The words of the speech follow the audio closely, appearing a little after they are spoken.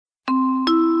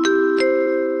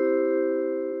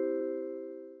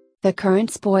The current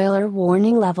spoiler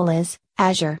warning level is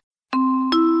Azure.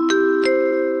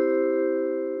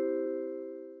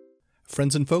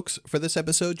 Friends and folks, for this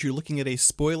episode, you're looking at a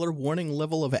spoiler warning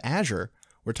level of Azure.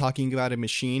 We're talking about a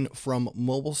machine from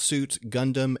Mobile Suit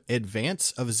Gundam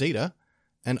Advance of Zeta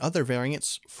and other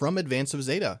variants from Advance of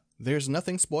Zeta. There's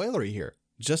nothing spoilery here.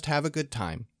 Just have a good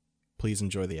time. Please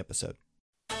enjoy the episode.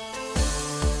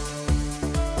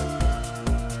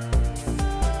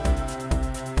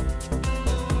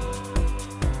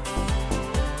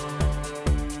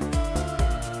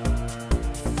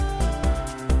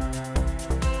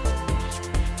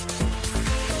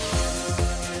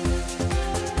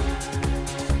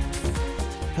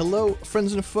 Hello,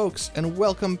 friends and folks, and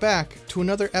welcome back to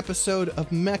another episode of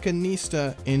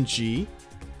Mechanista in G,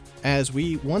 as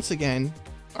we once again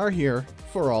are here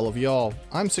for all of y'all.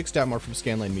 I'm Six Datmore from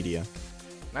Scanline Media.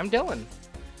 I'm Dylan.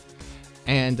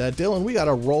 And Dylan, we got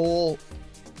to roll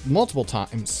multiple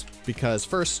times, because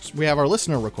first we have our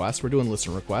listener requests. We're doing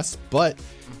listener requests, but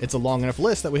it's a long enough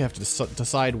list that we have to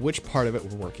decide which part of it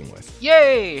we're working with.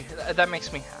 Yay! That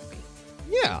makes me happy.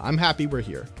 Yeah, I'm happy we're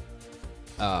here.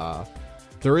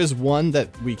 There is one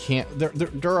that we can't...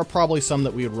 There are probably some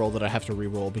that we would roll that I have to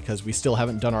re-roll because we still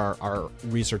haven't done our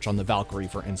research on the Valkyrie,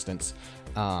 for instance.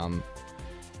 And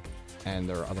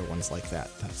there are other ones like that.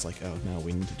 That's like, oh, no,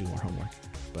 we need to do more homework.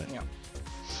 But yeah.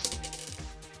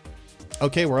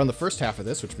 Okay, we're on the first half of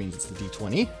this, which means it's the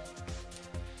D20.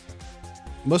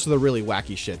 Most of the really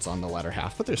wacky shit's on the latter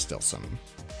half, but there's still some.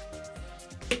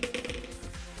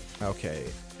 Okay,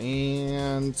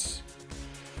 and...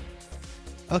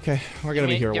 Okay, we're going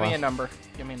to be here a while. Give me a number.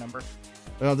 Give me a number.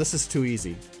 Oh, this is too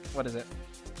easy. What is it?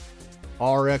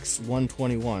 RX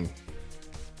 121.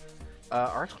 RX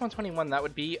 121, that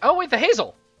would be... Oh, wait, the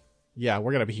Hazel! Yeah,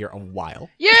 we're going to be here a while.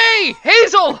 Yay!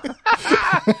 Hazel!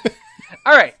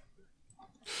 All right.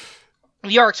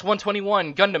 The RX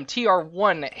 121 Gundam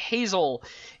TR1 Hazel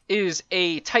is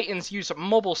a Titans use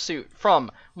mobile suit from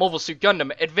Mobile Suit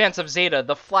Gundam Advance of Zeta,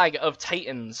 the flag of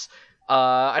Titans.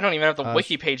 I don't even have the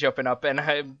wiki page open up, and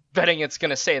I'm betting it's going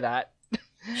to say that.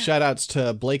 Shoutouts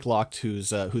to Blake Locht,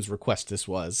 whose request this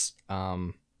was.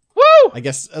 Woo! I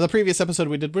guess the previous episode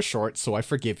we did was short, so I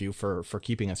forgive you for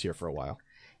keeping us here for a while.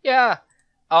 Yeah.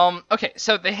 Okay,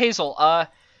 so the Hazel.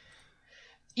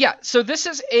 Yeah, so this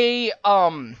is a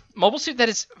mobile suit that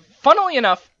is, funnily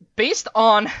enough, based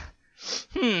on...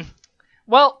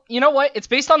 Well, you know what? It's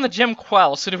based on the Jim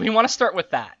Quell, so do we want to start with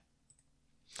that?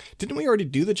 Didn't we already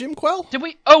do the Jim Quell? Did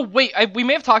we? Oh, wait. We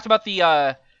may have talked about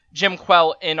the Jim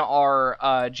Quell in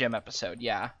our Jim episode.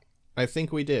 Yeah. I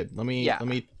think we did. Let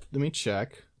me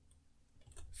check.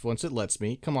 Once it lets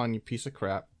me. Come on, you piece of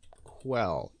crap.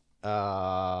 Quell.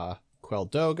 Quell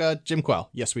Doga. Jim Quell.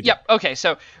 Yes, we did. Yep. Okay.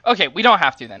 So we don't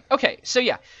have to then. Okay. So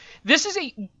yeah, this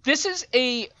is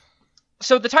a.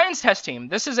 So the Titans test team.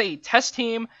 This is a test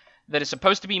team that is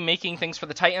supposed to be making things for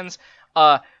the Titans.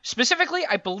 Specifically,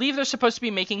 I believe they're supposed to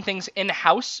be making things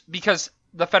in-house because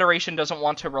the Federation doesn't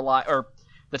want to rely, or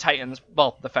the Titans,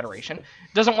 well, the Federation,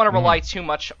 doesn't want to rely too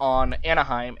much on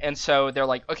Anaheim, and so they're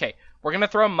like, okay, we're going to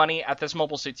throw money at this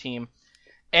mobile suit team.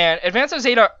 And Advance of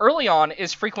Zeta, early on,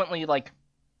 is frequently, like,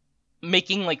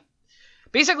 making, like,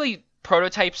 basically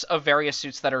prototypes of various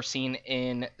suits that are seen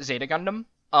in Zeta Gundam.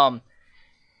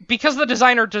 Because the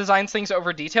designer designs things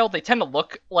over detailed, they tend to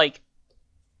look, like,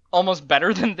 almost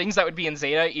better than things that would be in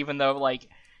Zeta, even though, like,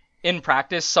 in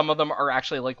practice, some of them are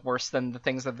actually, like, worse than the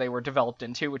things that they were developed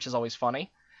into, which is always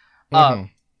funny. The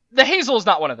Hazel is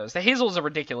not one of those. The Hazel is a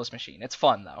ridiculous machine. It's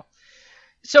fun, though.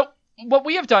 So, what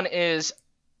we have done is,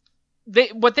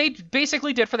 what they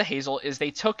basically did for the Hazel is they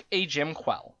took a Jim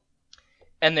Quell,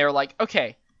 and they're like,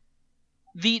 okay,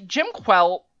 the Jim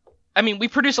Quell, I mean, we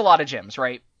produce a lot of Jims,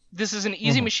 right? This is an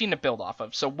easy machine to build off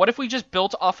of. So what if we just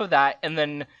built off of that and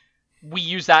then we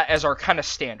use that as our kind of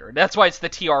standard? That's why it's the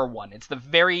TR1. It's the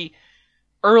very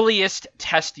earliest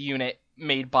test unit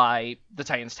made by the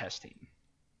Titans test team.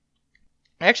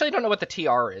 I actually don't know what the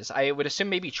TR is. I would assume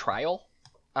maybe trial,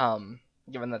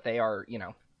 given that they are, you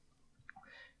know,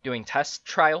 doing test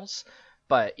trials.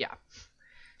 But yeah.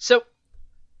 So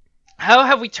how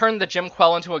have we turned the Jim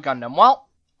Quell into a Gundam? Well,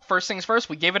 first things first,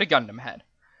 we gave it a Gundam head.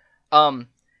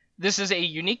 This is a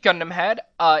unique Gundam head.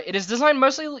 It is designed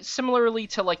mostly similarly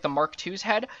to, like, the Mark II's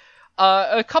head.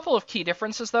 A couple of key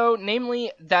differences, though,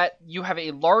 namely that you have a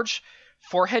large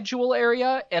forehead jewel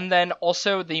area, and then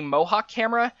also the Mohawk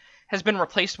camera has been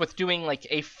replaced with doing, like,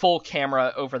 a full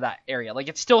camera over that area. Like,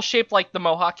 it's still shaped like the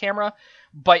Mohawk camera,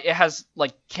 but it has,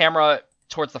 like, camera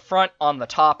towards the front, on the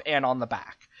top, and on the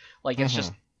back. Like, it's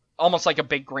just almost like a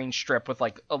big green strip with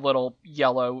like a little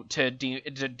yellow to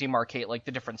demarcate like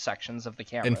the different sections of the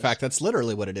cameras. In fact, that's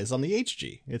literally what it is on the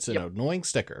HG. It's an annoying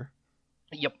sticker.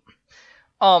 Yep.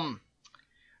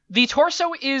 The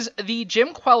torso is the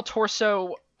Jim Quell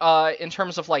torso in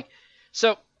terms of like,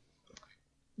 so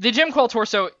the Jim Quell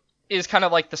torso is kind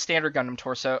of like the standard Gundam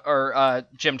torso or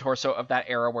Jim torso of that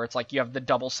era, where it's like you have the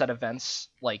double set of vents,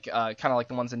 like kind of like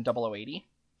the ones in 0080.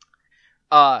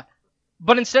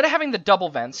 But instead of having the double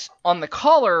vents on the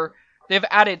collar, they've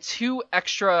added 2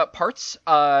 extra parts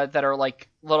that are like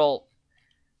little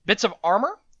bits of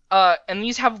armor, and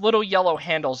these have little yellow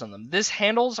handles in them. These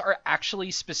handles are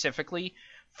actually specifically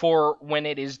for when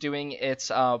it is doing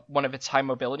its one of its high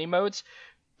mobility modes.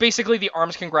 Basically, the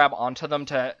arms can grab onto them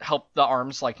to help the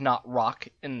arms like not rock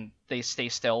and they stay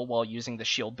still while using the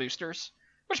shield boosters,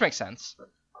 which makes sense.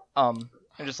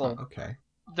 They're just little,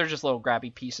 they're just little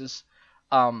grabby pieces.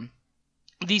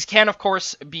 These can, of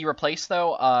course, be replaced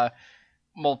though.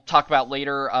 We'll talk about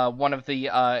later. One of the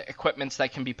equipments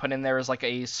that can be put in there is like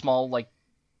a small like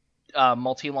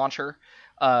multi-launcher,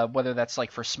 whether that's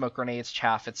like for smoke grenades,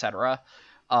 chaff, etc.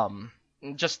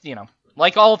 Just, you know,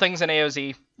 like all things in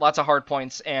AOZ, lots of hard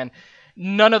points, and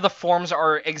none of the forms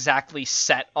are exactly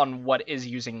set on what is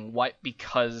using what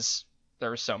because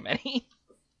there are so many.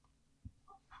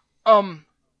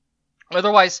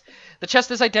 Otherwise, the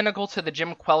chest is identical to the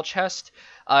Jim Quell chest.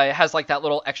 It has like that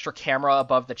little extra camera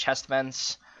above the chest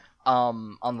vents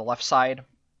on the left side.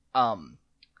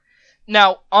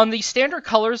 Now, on the standard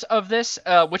colors of this,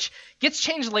 which gets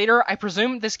changed later, I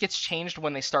presume this gets changed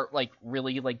when they start like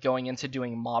really like going into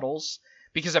doing models.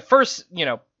 Because at first, you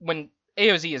know, when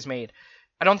AOZ is made,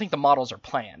 I don't think the models are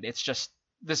planned. It's just,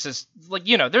 this is like,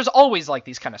 you know, there's always like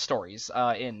these kind of stories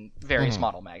in various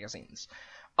model magazines.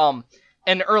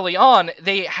 And early on,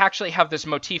 they actually have this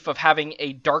motif of having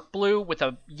a dark blue with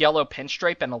a yellow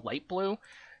pinstripe and a light blue.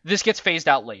 This gets phased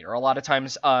out later. A lot of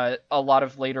times, a lot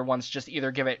of later ones just either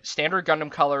give it standard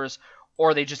Gundam colors,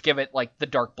 or they just give it, like, the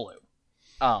dark blue.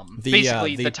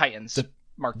 Basically, the Titans.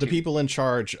 Mark the II. people in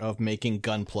charge of making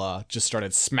Gunpla just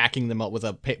started smacking them up with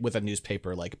a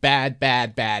newspaper, like, bad,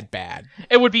 bad, bad, bad.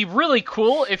 It would be really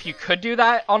cool if you could do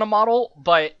that on a model,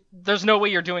 but there's no way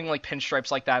you're doing, like,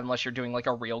 pinstripes like that unless you're doing, like,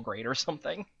 a real grade or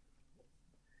something.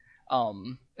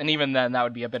 And even then, that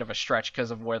would be a bit of a stretch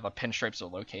because of where the pinstripes are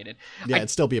located. Yeah, it'd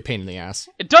still be a pain in the ass.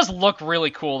 It does look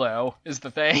really cool, though, is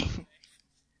the thing.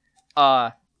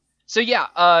 So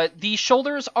yeah, the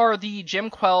shoulders are the Jim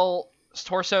Quell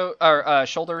torso, or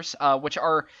shoulders, which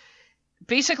are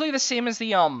basically the same as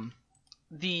the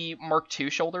Mark II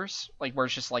shoulders, like where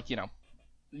it's just like, you know,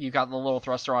 you've got the little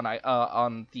thruster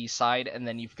on the side, and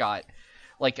then you've got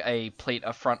like a plate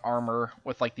of front armor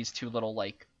with like these 2 little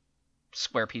like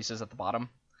square pieces at the bottom.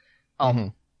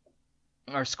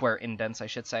 Or square indents, I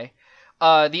should say.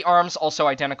 The arms also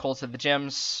identical to the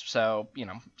Jims, so, you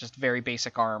know, just very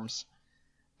basic arms.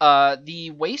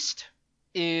 The waist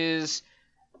is,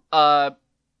 I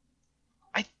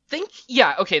think,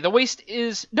 yeah, okay, the waist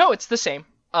is, no, it's the same.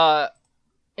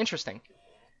 Interesting.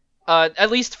 At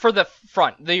least for the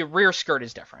front. The rear skirt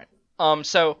is different.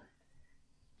 So,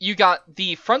 you got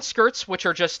the front skirts, which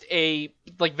are just a,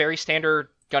 like, very standard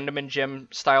Gundam and Jim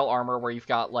style armor, where you've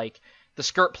got, like, the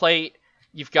skirt plate,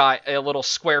 you've got a little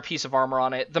square piece of armor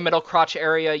on it. The middle crotch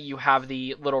area, you have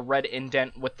the little red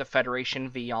indent with the Federation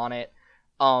V on it.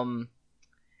 And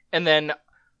then,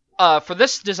 for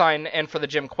this design and for the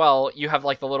Jim Quell, you have,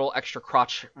 like, the little extra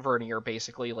crotch vernier,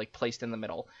 basically, like, placed in the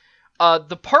middle.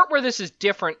 The part where this is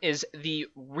different is the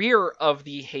rear of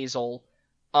the Hazel.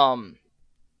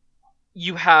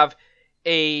 You have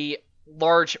a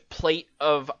large plate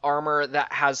of armor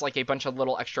that has like a bunch of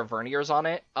little extra verniers on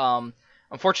it.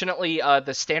 Unfortunately,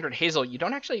 the standard Hazel,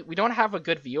 we don't have a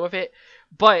good view of it,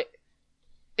 but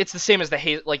it's the same as the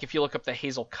Hazel, like if you look up the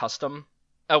Hazel Custom.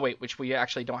 Oh wait, which we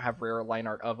actually don't have rear line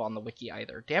art of on the wiki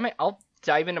either. Damn it, I'll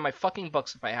dive into my fucking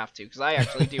books if I have to, because I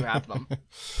actually do have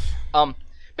them.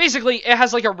 Basically, it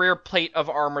has like a rear plate of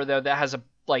armor though that has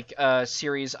a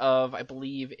series of, I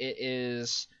believe it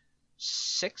is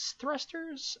 6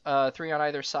 thrusters, 3 on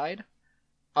either side.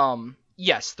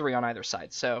 Yes, 3 on either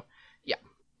side. So, yeah.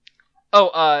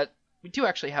 Oh, we do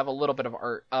actually have a little bit of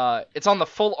art. It's on the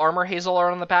full armor Hazel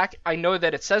art on the back. I know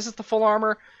that it says it's the full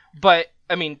armor, but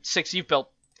I mean, 6, you've built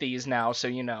these now, so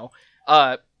you know.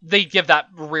 They give that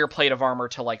rear plate of armor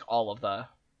to like all of the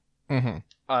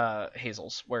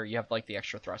Hazels, where you have like the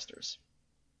extra thrusters.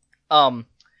 For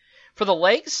the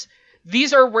legs,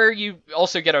 these are where you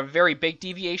also get a very big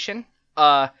deviation.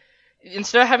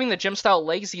 Instead of having the Jim style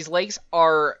legs, these legs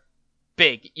are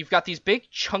big. You've got these big,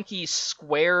 chunky,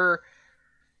 square,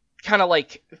 kind of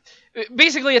like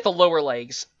basically at the lower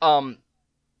legs. I'm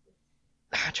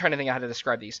trying to think of how to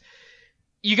describe these.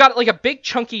 You got like a big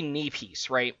chunky knee piece,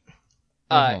 right?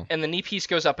 And the knee piece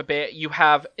goes up a bit. You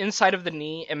have inside of the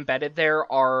knee embedded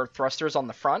there are thrusters on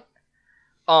the front.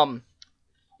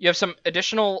 You have some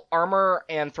additional armor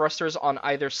and thrusters on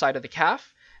either side of the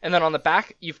calf. And then on the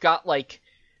back, you've got like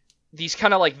these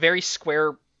kind of like very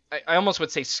square, I almost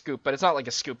would say scoop, but it's not like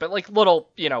a scoop, but like little,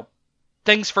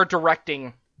 things for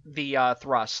directing the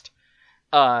thrust,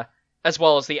 as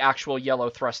well as the actual yellow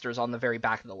thrusters on the very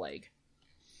back of the leg.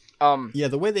 Yeah,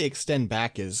 the way they extend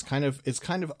back it's kind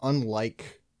of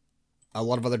unlike a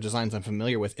lot of other designs I'm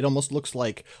familiar with. It almost looks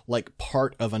like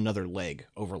part of another leg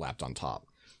overlapped on top.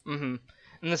 Mm-hmm.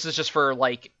 And this is just for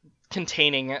like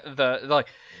containing the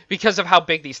because of how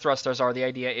big these thrusters are. The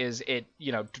idea is it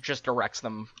just directs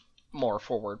them more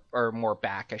forward or more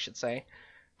back, I should say.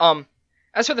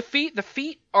 As for the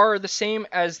feet are the same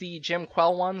as the Jim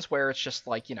Quell ones, where it's just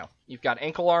like you've got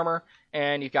ankle armor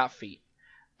and you've got feet.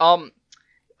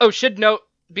 Should note,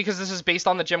 because this is based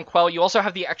on the Jim Quell, you also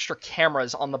have the extra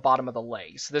cameras on the bottom of the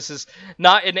legs. This is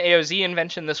not an AOZ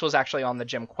invention. This was actually on the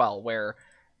Jim Quell, where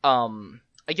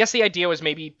I guess the idea was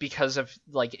maybe because of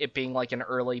like it being like an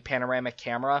early panoramic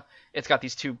camera, it's got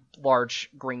these two large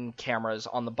green cameras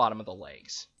on the bottom of the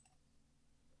legs.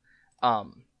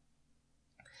 And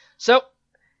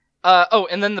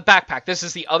then the backpack. This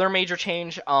is the other major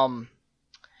change.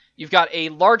 You've got a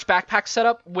large backpack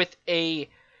setup with a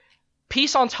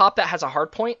piece on top that has a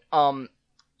hard point.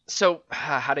 So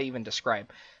how to even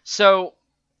describe? So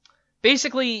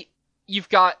basically, you've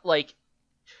got like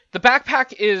the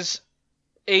backpack is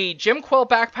a Jim Quell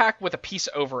backpack with a piece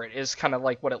over it is kind of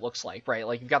like what it looks like, right?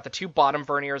 Like you've got the two bottom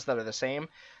verniers that are the same.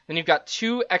 Then you've got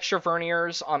two extra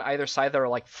verniers on either side that are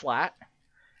like flat.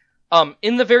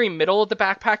 In the very middle of the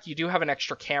backpack, you do have an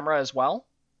extra camera as well.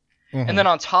 Mm-hmm. And then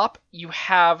on top, you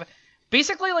have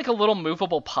basically like a little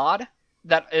movable pod.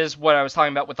 That is what I was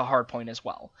talking about with the hard point as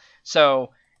well.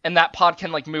 So, and that pod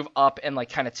can like move up and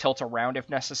like kind of tilt around if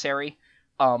necessary.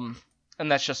 And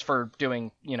that's just for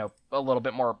doing, a little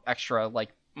bit more extra like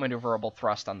maneuverable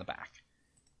thrust on the back.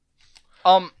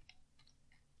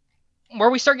 Where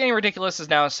we start getting ridiculous is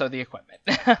now the equipment.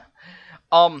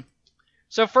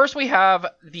 So first we have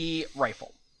the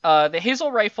rifle. The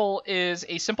Hazel rifle is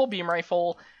a simple beam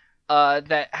rifle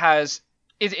that has...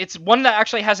 It's one that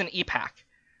actually has an E-Pack.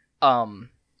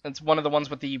 It's one of the ones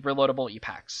with the reloadable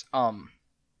E-Packs.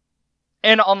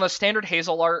 And on the standard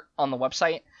Hazel art on the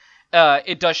website,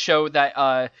 it does show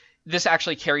that this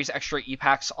actually carries extra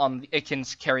E-Packs it can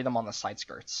carry them on the side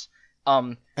skirts.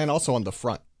 And also on the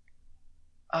front.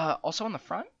 Also on the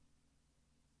front?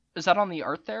 Is that on the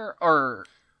art there? Or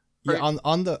yeah,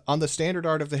 on the standard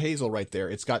art of the Hazel right there,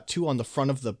 it's got two on the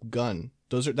front of the gun.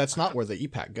 That's not where the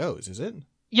E-Pack goes, is it?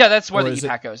 Yeah, that's where the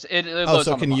E-Pack goes. It loads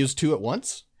so on it can use two at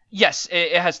once? Yes,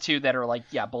 it has two that are like,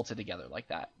 bolted together like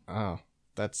that. Oh,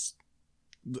 that's,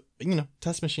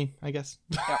 test machine, I guess.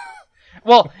 Yeah.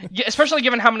 Well, especially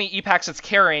given how many E-Packs it's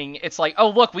carrying, it's like, oh,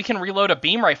 look, we can reload a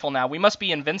beam rifle now. We must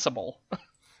be invincible.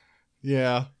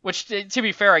 Yeah. Which, to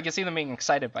be fair, I can see them being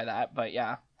excited by that, but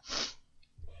yeah.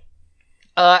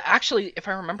 Actually, if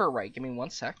I remember right, give me one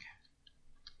sec.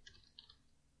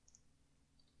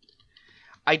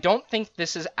 I don't think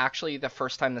this is actually the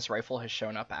first time this rifle has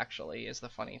shown up, actually, is the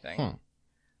funny thing.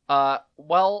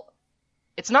 Well,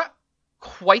 it's not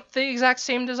quite the exact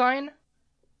same design,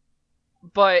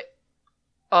 but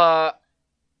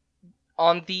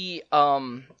on the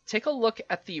take a look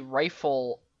at the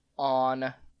rifle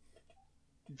on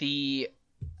the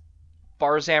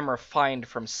Barzam Refined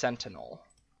from Sentinel.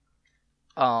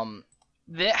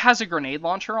 It has a grenade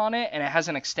launcher on it, and it has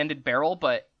an extended barrel,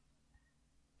 but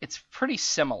it's pretty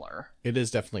similar. It is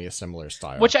definitely a similar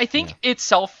style. Which I think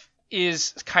itself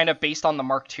is kind of based on the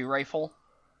Mark II rifle.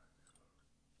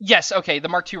 Yes, okay, the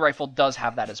Mark II rifle does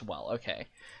have that as well, okay.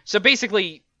 So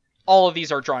basically, all of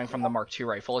these are drawing from the Mark II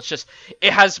rifle. It's just,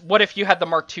 it has, what if you had the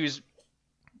Mark II's,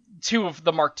 two of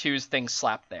the Mark II's things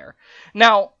slapped there.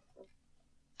 Now,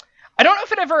 I don't know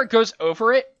if it ever goes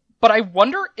over it, but I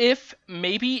wonder if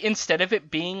maybe instead of it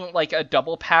being like a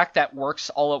double pack that works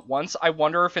all at once, I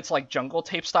wonder if it's like jungle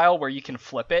tape style where you can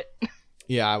flip it.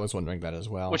 Yeah, I was wondering that as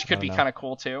well. Which could be kind of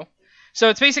cool too. So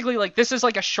it's basically like, this is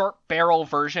like a short barrel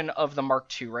version of the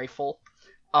Mark II rifle.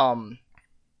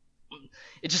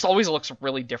 It just always looks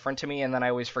really different to me, and then I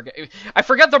always forget. I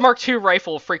forget the Mark II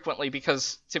rifle frequently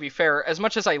because, to be fair, as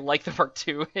much as I like the Mark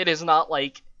II, it is not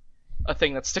like a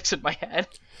thing that sticks in my head.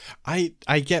 I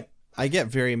get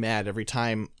very mad every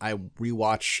time I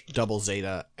rewatch Double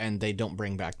Zeta and they don't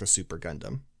bring back the Super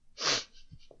Gundam.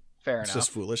 Fair It's enough.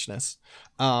 just foolishness.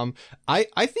 I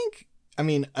think, I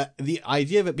mean, the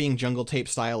idea of it being jungle tape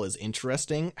style is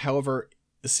interesting. However,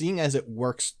 seeing as it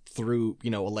works through,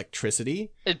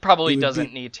 electricity, It probably it would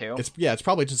doesn't be- need to. it's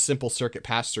probably just simple circuit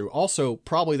pass through. Also,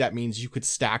 probably that means you could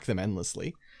stack them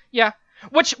endlessly. Yeah.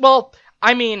 Which, well,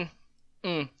 I mean,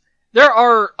 there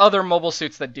are other mobile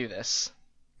suits that do this.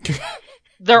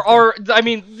 There are, I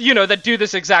mean, that do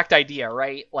this exact idea,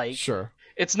 right? Like, Sure.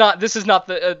 this is not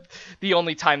the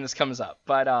only time this comes up,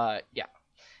 but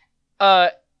yeah.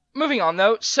 Moving on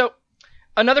though, so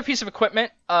another piece of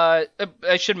equipment, I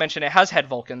should mention it has head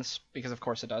Vulcans, because of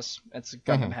course it does. It's a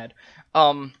Gundam head.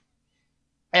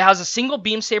 It has a single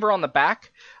beam saber on the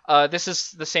back. This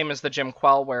is the same as the Jim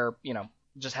Quell, where,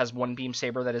 just has one beam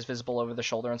saber that is visible over the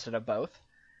shoulder instead of both.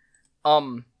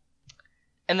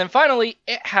 And then finally,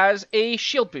 it has a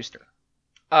shield booster.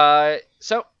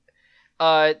 So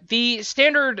the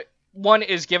standard one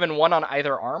is given one on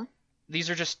either arm. These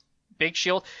are just big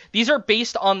shield. These are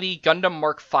based on the Gundam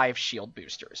Mark V shield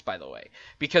boosters, by the way.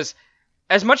 Because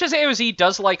as much as AOZ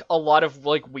does like a lot of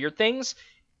like weird things,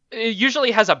 it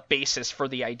usually has a basis for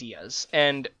the ideas.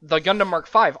 And the Gundam Mark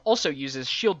V also uses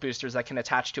shield boosters that can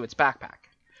attach to its backpack.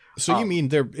 So you mean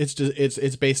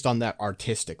it's based on that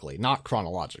artistically, not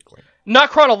chronologically?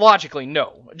 Not chronologically,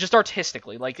 no. Just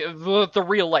artistically, like the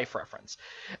real life reference.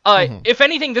 If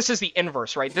anything, this is the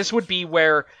inverse, right? This would be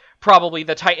where probably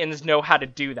the Titans know how to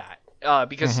do that.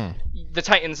 Because the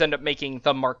Titans end up making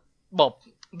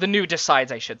the new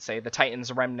Decides, I should say. The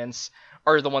Titans remnants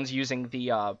are the ones using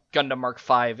the Gundam Mark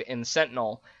V in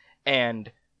Sentinel. And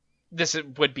this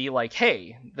would be like,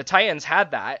 hey, the Titans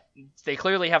had that. They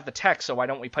clearly have the tech, so why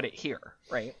don't we put it here,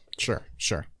 right? Sure.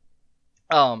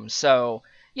 So...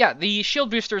 yeah, the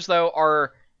shield boosters, though,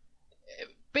 are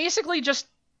basically just,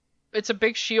 it's a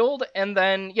big shield, and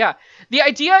then, yeah. The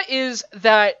idea is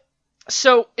that,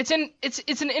 so, it's an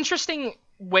interesting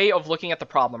way of looking at the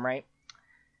problem, right?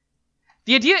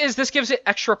 The idea is this gives it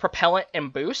extra propellant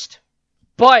and boost,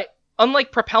 but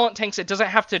unlike propellant tanks, it doesn't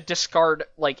have to discard,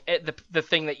 like, the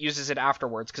thing that uses it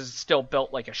afterwards, because it's still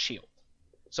built like a shield.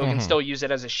 So it can still use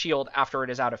it as a shield after it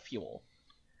is out of fuel.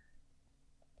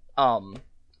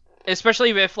 Especially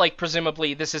if, like,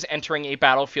 presumably this is entering a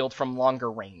battlefield from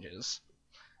longer ranges.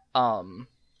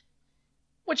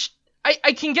 Which,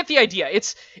 I can get the idea.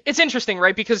 It's interesting,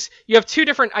 right? Because you have two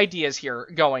different ideas here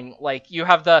going. Like, you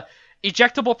have the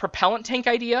ejectable propellant tank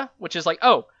idea, which is like,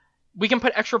 oh, we can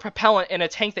put extra propellant in a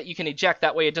tank that you can eject,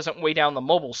 that way it doesn't weigh down the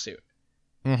mobile suit.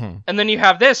 And then you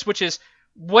have this, which is,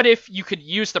 what if you could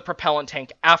use the propellant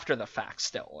tank after the fact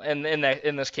still? And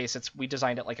in this case, we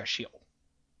designed it like a shield.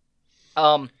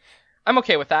 I'm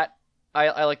okay with that.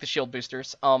 I like the shield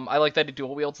boosters. I like that it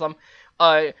dual wields them.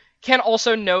 Can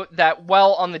also note that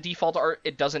while on the default art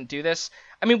it doesn't do this,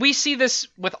 I mean, we see this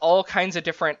with all kinds of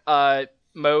different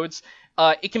modes.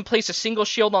 It can place a single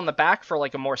shield on the back for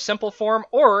like a more simple form,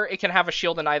 or it can have a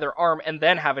shield in either arm and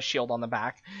then have a shield on the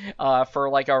back for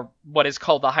like what is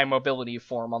called the high mobility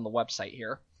form on the website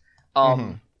here.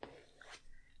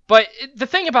 But the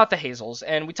thing about the Hazels,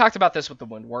 and we talked about this with the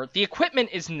Wound War, the equipment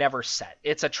is never set.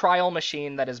 It's a trial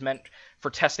machine that is meant for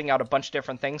testing out a bunch of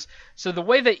different things. So the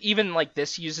way that even like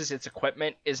this uses its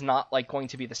equipment is not like going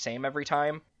to be the same every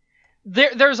time.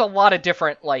 There's a lot of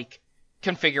different like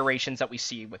configurations that we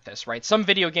see with this, right? Some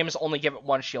video games only give it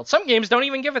one shield. Some games don't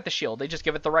even give it the shield. They just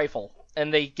give it the rifle,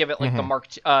 and they give it like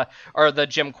the or the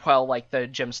Jim Quell, like the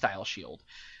Jim style shield.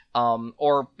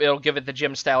 Or it'll give it the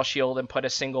Jim style shield and put a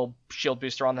single shield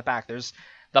booster on the back.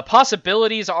 The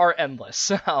possibilities are endless.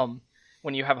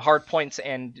 When you have hard points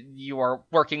and you are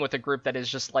working with a group that is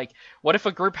just like, what if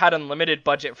a group had unlimited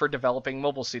budget for developing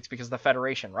mobile suits because the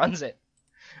Federation runs it?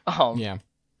 Yeah.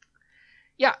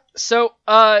 So,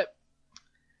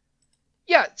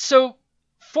 so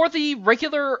for the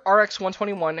regular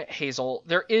RX-121 Hazel,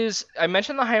 there is, I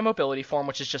mentioned the high mobility form,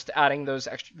 which is just adding those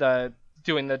extra,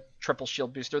 doing the triple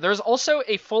shield booster. There's also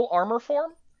a full armor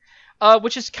form,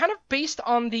 which is kind of based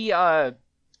on the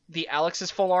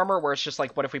Alex's full armor, where it's just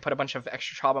like, what if we put a bunch of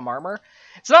extra Chobham armor?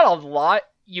 It's not a lot.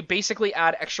 You basically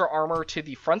add extra armor to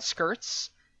the front skirts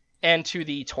and to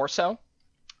the torso,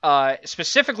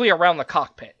 specifically around the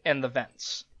cockpit and the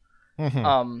vents.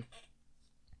 Not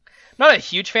a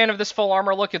huge fan of this full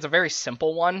armor look. It's a very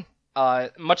simple one.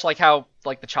 Much like how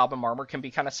like the Chobham armor can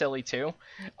be kind of silly too.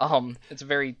 It's a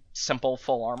very simple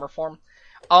full armor form.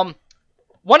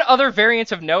 One other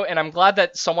variant of note, and I'm glad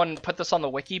that someone put this on the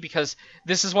wiki because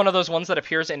this is one of those ones that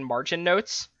appears in margin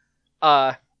notes.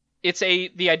 It's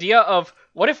the idea of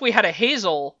what if we had a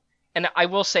Hazel, and I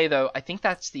will say though, I think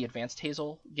that's the advanced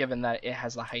Hazel, given that it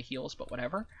has the high heels, but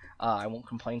whatever. I won't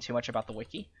complain too much about the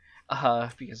wiki.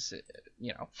 because,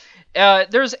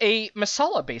 there's a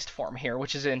Masala-based form here,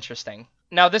 which is interesting.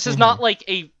 Now, this is not, like,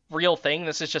 a real thing.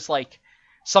 This is just, like,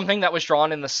 something that was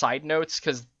drawn in the side notes,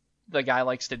 because the guy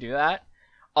likes to do that.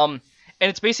 And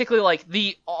it's basically, like,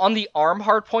 on the arm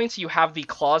hardpoints, you have the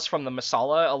claws from the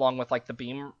Masala, along with, like, the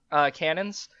beam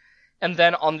cannons. And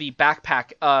then on the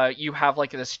backpack, you have,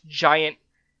 like, this giant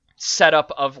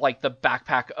setup of, like, the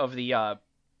backpack of the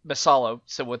Masala,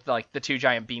 so with, like, the two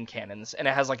giant beam cannons, and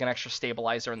it has, like, an extra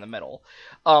stabilizer in the middle.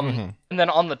 And then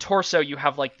on the torso, you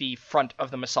have, like, the front of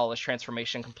the Masala's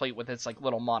transformation complete with its, like,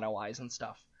 little mono eyes and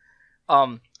stuff.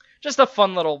 Just a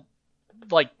fun little,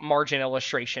 like, margin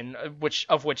illustration, which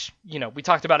we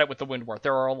talked about it with the Windward.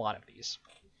 There are a lot of these.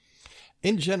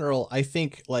 In general, I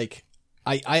think, like,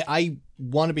 I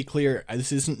want to be clear,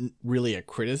 this isn't really a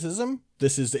criticism.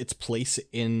 This is its place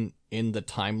in the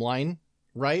timeline,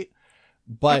 right?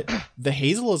 But the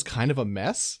Hazel is kind of a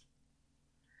mess.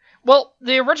 Well,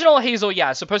 the original Hazel,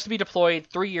 is supposed to be deployed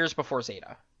 3 years before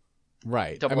Zeta.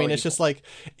 Right. I mean, it's just like,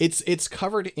 it's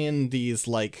covered in these,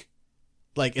 like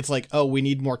it's like, oh, we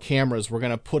need more cameras. We're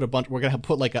going to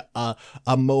put like a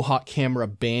Mohawk camera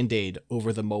Band-Aid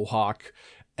over the Mohawk,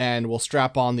 and we'll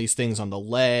strap on these things on the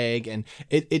leg. And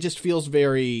it just feels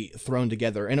very thrown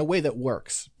together in a way that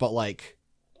works. But, like,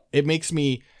 it makes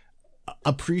me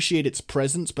appreciate its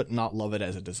presence, but not love it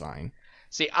as a design.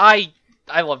 See, I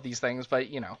love these things, but,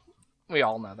 we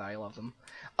all know that I love them.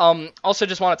 Also,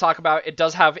 just want to talk about, it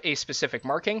does have a specific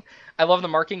marking. I love the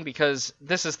marking because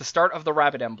this is the start of the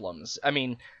rabbit emblems. I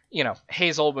mean,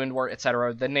 Hazel, Windward,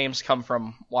 etc. The names come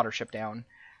from Watership Down.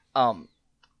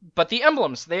 But the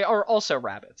emblems, they are also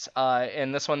rabbits.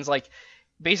 And this one's, like,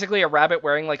 basically a rabbit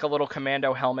wearing, like, a little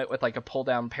commando helmet with, like, a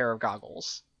pull-down pair of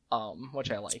goggles,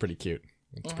 which I like. It's pretty cute.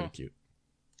 Pretty cute.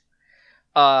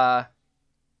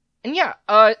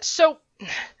 So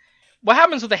what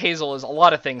happens with the Hazel is a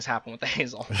lot of things happen with the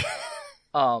Hazel.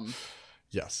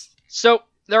 Yes. So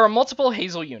there are multiple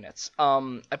Hazel units.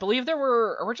 I believe there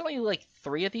were originally, like,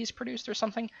 3 of these produced or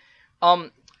something.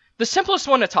 The simplest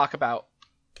one to talk about,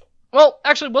 well,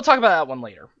 actually, we'll talk about that one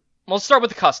later. We'll start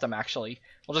with the custom, actually.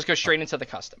 We'll just go straight into the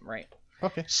custom, right?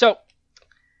 Okay. So,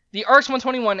 the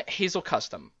RX-121 Hazel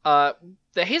Custom. The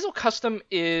Hazel Custom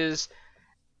is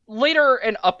later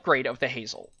an upgrade of the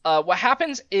Hazel. What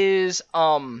happens is,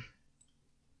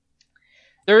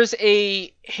 there's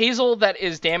a Hazel that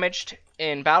is damaged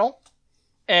in battle,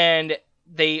 and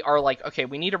they are like, okay,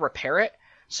 we need to repair it.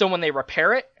 So when they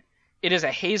repair it, it is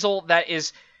a Hazel that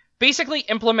is basically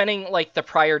implementing, like, the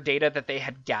prior data that they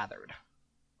had gathered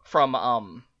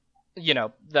from,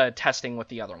 the testing with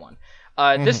the other one.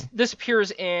 This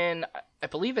appears in, I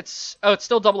believe it's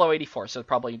still 0084, so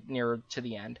probably near to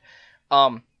the end.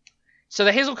 So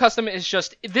the Hazel Custom is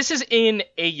this is in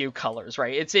AU colors,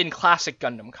 right? It's in classic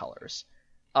Gundam colors.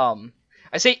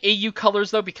 I say AU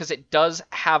colors, though, because it does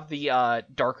have the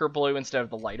darker blue instead of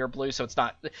the lighter blue, so it's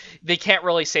not, they can't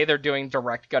really say they're doing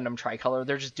direct Gundam Tricolor.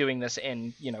 They're just doing this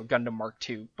in, Gundam Mark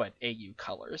II, but AU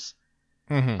colors.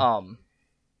 Oh,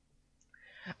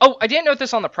 I didn't note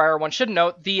this on the prior one. Should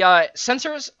note, the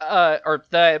sensors, or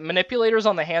the manipulators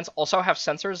on the hands also have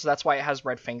sensors. That's why it has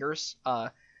red fingers.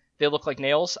 They look like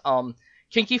nails.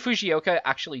 Kinki Fujioka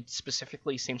actually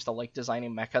specifically seems to like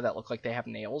designing mecha that look like they have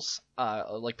nails,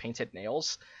 like painted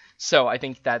nails. So I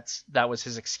think that was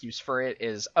his excuse for it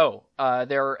is,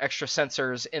 there are extra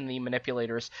sensors in the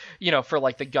manipulators, for,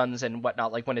 like, the guns and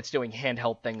whatnot, like when it's doing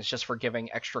handheld things, just for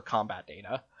giving extra combat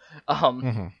data.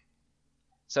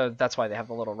 So that's why they have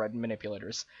the little red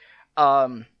manipulators.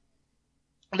 The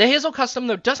Hazel Custom,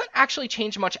 though, doesn't actually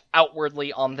change much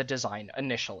outwardly on the design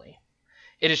initially.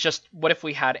 It is just, what if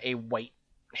we had a white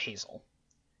Hazel?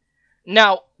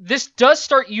 Now, this does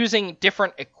start using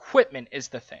different equipment is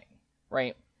the thing,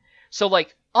 right? So,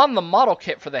 like, on the model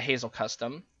kit for the Hazel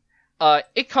Custom,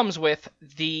 it comes with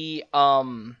the,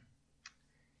 by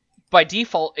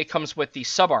default, it comes with the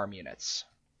subarm units.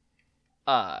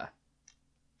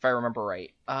 If I remember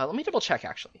right. Let me double check,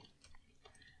 actually.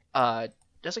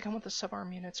 Does it come with the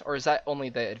subarm units, or is that only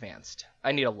the advanced?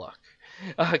 I need to look.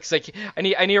 Cause I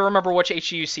need to remember which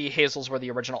HUC Hazels were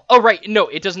the original. Oh, right, no,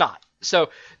 it does not. So,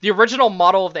 the original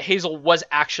model of the Hazel was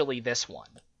actually this one.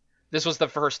 This was the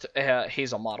first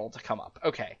Hazel model to come up.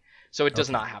 Okay, so it does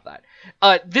not have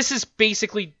that. This is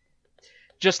basically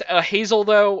just a Hazel,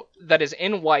 though, that is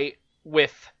in white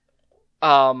with,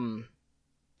 in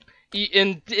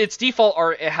its default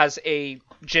art, it has a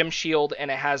gem shield, and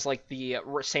it has, like, the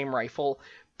same rifle,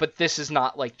 but this is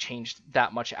not, like, changed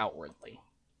that much outwardly.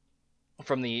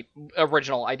 from the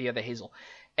original idea of the Hazel.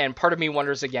 And part of me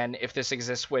wonders again if this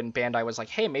exists when Bandai was like,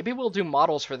 hey, maybe we'll do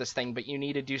models for this thing, but you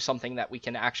need to do something that we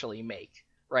can actually make,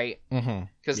 right?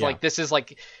 Because like this is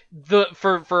like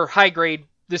for high grade,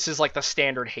 this is like the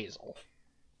standard Hazel,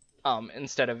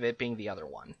 instead of it being the other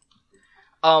one.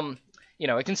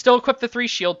 It can still equip the 3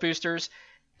 shield boosters.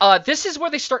 This is where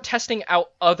they start testing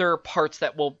out other parts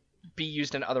that will be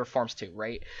used in other forms too,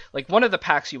 right? Like one of the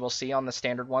packs you will see on the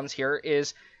standard ones here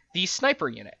is the sniper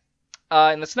unit.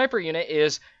 And the sniper unit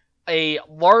is a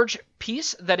large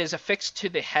piece that is affixed to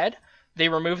the head. They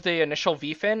remove the initial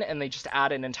V-fin and they just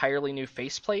add an entirely new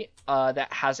faceplate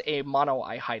that has a mono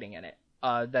eye hiding in it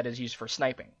that is used for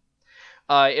sniping.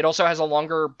 It also has a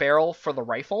longer barrel for the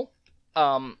rifle,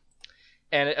 and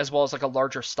as well as like a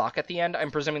larger stock at the end.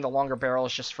 I'm presuming the longer barrel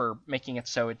is just for making it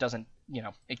so it doesn't,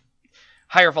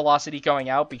 higher velocity going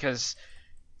out, because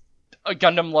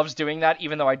Gundam loves doing that,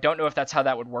 even though I don't know if that's how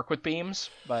that would work with beams.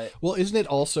 But well, isn't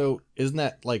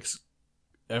that like,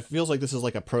 it feels like this is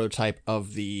like a prototype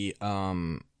of the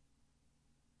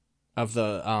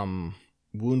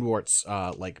Woundwart's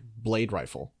like blade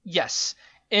rifle. Yes,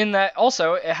 in that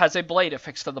also it has a blade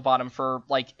affixed to the bottom for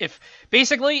like if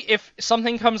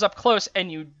something comes up close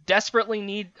and you desperately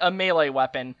need a melee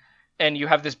weapon and you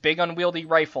have this big unwieldy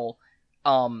rifle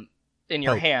in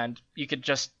your hand, you could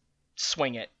just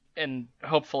swing it and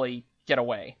hopefully get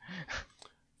away.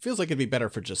 Feels like it'd be better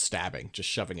for just stabbing, just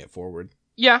shoving it forward.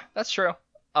 Yeah, that's true.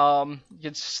 You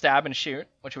could stab and shoot,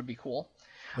 which would be cool.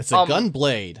 It's a gun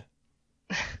blade.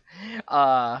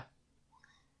 I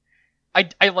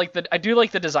do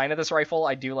like the design of this rifle.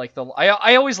 I do like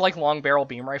I always like long barrel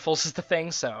beam rifles is the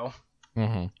thing, so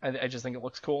I just think it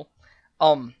looks cool.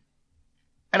 And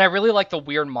I really like the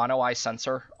weird mono eye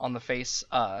sensor on the face.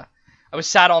 I was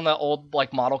sad on the old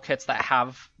like model kits that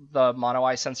have the mono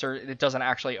eye sensor. It doesn't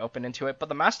actually open into it, but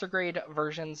the master grade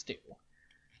versions do.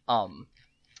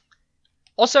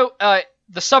 Also, the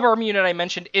subarm unit I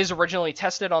mentioned is originally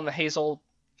tested on the Hazel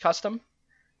Custom.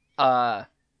 The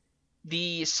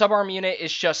subarm unit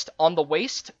is just on the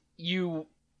waist. You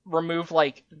remove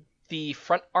like the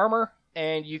front armor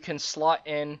and you can slot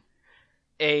in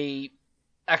a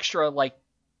extra like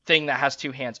thing that has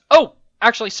 2 hands. Oh,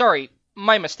 actually, sorry.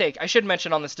 My mistake. I should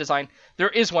mention on this design, there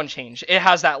is one change. It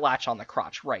has that latch on the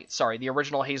crotch. Right. Sorry. The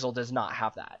original Hazel does not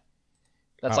have that.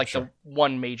 That's the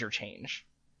one major change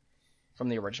from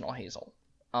the original Hazel.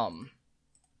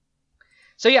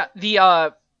 So yeah,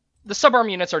 the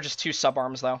subarm units are just 2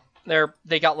 subarms though.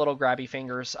 They got little grabby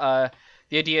fingers. The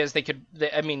idea is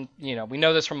we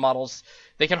know this from models.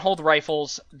 They can hold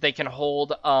rifles. They can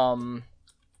hold a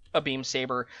beam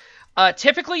saber.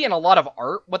 Typically in a lot of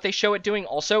art, what they show it doing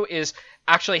also is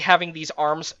actually having these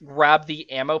arms grab the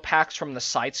ammo packs from the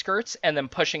side skirts and then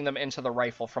pushing them into the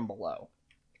rifle from below.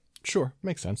 Sure,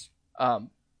 makes sense.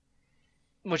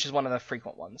 Which is one of the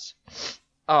frequent ones.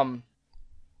 But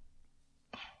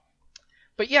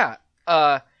yeah,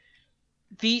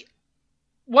 the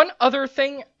one other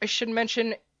thing I should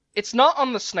mention, it's not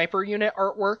on the sniper unit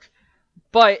artwork,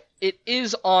 but it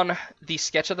is on the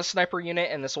sketch of the sniper unit,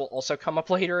 and this will also come up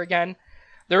later again.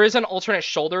 There is an alternate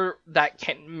shoulder that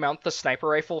can mount the sniper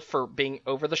rifle for being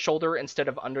over the shoulder instead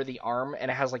of under the arm, and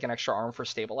it has like an extra arm for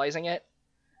stabilizing it.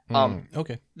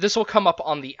 Okay. This will come up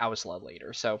on the Ausla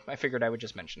later, so I figured I would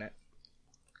just mention it.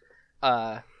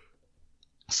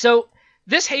 So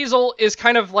this Hazel is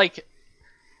kind of like,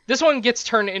 this one gets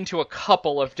turned into a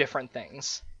couple of different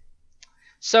things.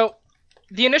 So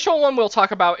the initial one we'll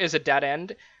talk about is a dead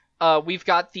end. We've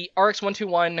got the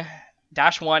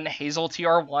RX-121-1 Hazel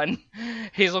TR1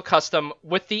 Hazel Custom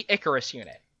with the Icarus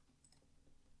unit.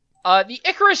 The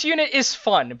Icarus unit is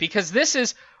fun because this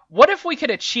is, what if we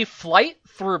could achieve flight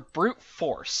through brute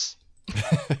force?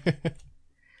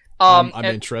 I'm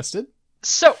interested.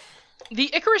 So,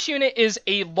 the Icarus unit is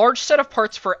a large set of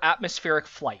parts for atmospheric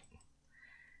flight.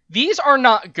 These are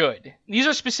not good. These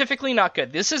are specifically not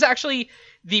good. This is actually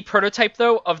the prototype,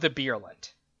 though, of the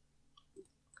Beerland.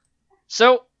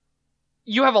 So,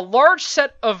 you have a large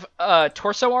set of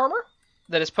torso armor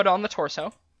that is put on the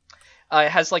torso. It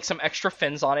has like some extra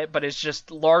fins on it, but it's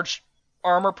just large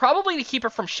armor, probably to keep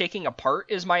it from shaking apart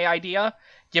is my idea,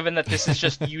 given that this is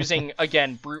just using,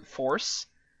 again, brute force.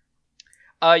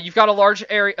 You've got a large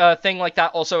area thing like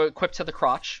that also equipped to the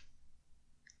crotch.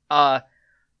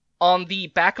 On the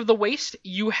back of the waist,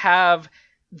 you have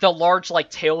the large like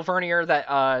tail vernier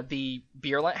that the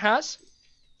Beerland has.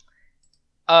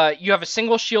 You have a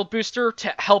single shield booster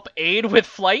to help aid with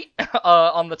flight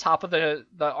on the top of the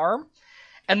arm.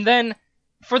 And then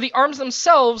for the arms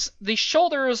themselves, the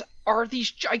shoulders are these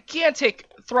gigantic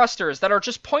thrusters that are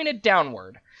just pointed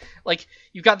downward. Like,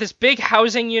 you've got this big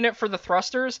housing unit for the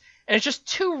thrusters, and it's just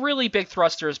two really big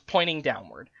thrusters pointing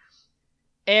downward.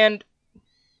 And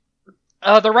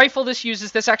the rifle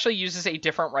this actually uses a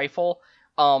different rifle.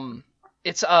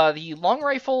 It's the long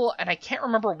rifle, and I can't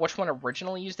remember which one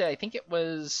originally used it. I think it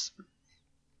was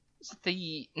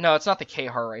no, it's not the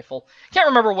KHAR rifle. Can't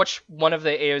remember which one of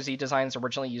the AOZ designs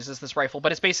originally uses this rifle,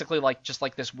 but it's basically like just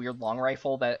like this weird long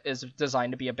rifle that is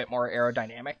designed to be a bit more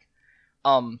aerodynamic.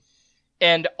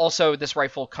 And also this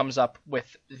rifle comes up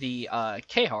with the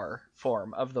KHAR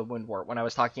form of the Woundwort when I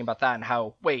was talking about that and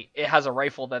how, wait, it has a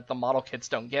rifle that the model kits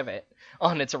don't give it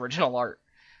on its original art.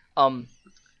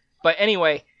 But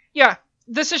anyway, yeah,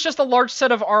 this is just a large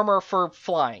set of armor for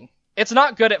flying. It's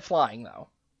not good at flying, though.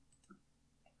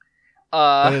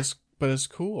 But it's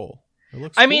cool. It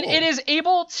looks I cool. mean, it is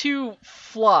able to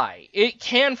fly. It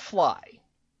can fly.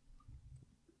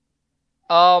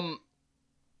 The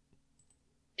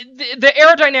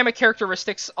aerodynamic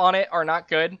characteristics on it are not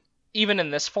good, even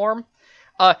in this form.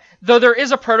 Though there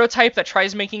is a prototype that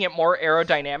tries making it more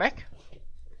aerodynamic.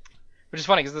 Which is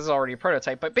funny, because this is already a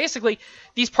prototype. But basically,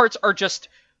 these parts are just...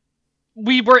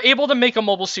 We were able to make a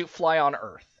mobile suit fly on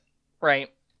Earth, right?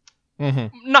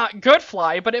 Mm-hmm. Not good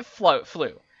fly, but it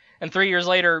flew. And 3 years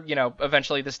later,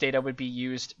 eventually this data would be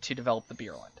used to develop the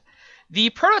Beerland. The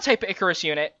prototype Icarus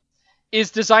unit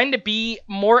is designed to be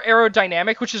more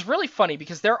aerodynamic, which is really funny,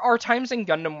 because there are times in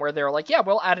Gundam where they're like, yeah,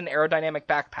 we'll add an aerodynamic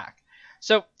backpack.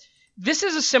 So this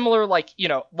is a similar,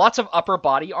 lots of upper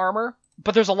body armor,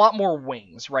 but there's a lot more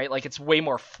wings, right? Like, it's way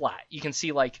more flat. You can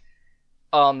see,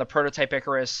 on the prototype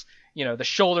Icarus, the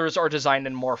shoulders are designed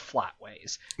in more flat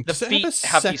ways. The feet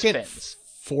have these fins.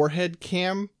 Forehead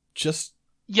cam, just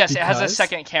yes, because? It has a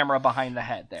second camera behind the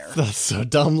head there. That's so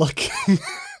dumb looking.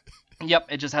 Yep,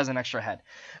 it just has an extra head.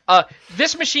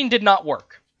 This machine did not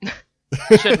work.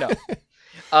 Should know.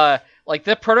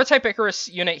 The prototype Icarus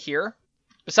unit here,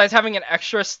 besides having an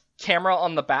extra camera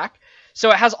on the back,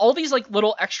 so it has all these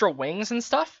little extra wings and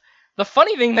stuff. The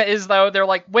funny thing that is, though, they're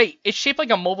like, wait, it's shaped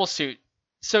like a mobile suit.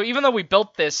 So even though we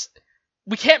built this,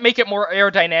 we can't make it more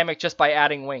aerodynamic just by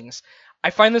adding wings. I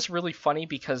find this really funny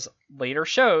because later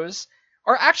shows,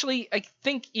 or actually, I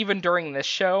think even during this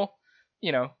show,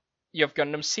 you have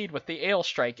Gundam Seed with the Ale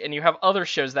Strike, and you have other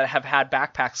shows that have had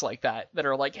backpacks like that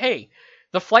are like, hey,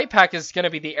 the flight pack is going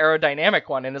to be the aerodynamic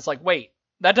one, and it's like, wait,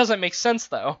 that doesn't make sense,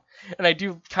 though. And I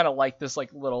do kind of like this,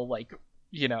 little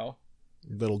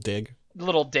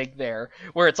little dig there,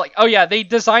 where it's like, oh yeah, they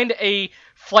designed a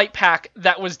flight pack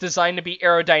that was designed to be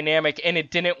aerodynamic, and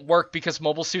it didn't work because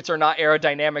mobile suits are not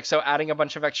aerodynamic, so adding a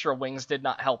bunch of extra wings did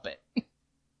not help it.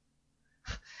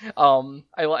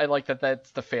 I like that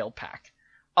that's the failed pack.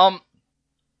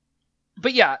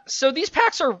 But yeah, so these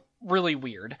packs are really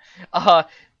weird. I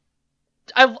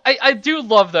do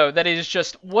love, though, that it is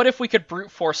just, what if we could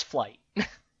brute force flight?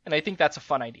 And I think that's a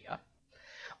fun idea.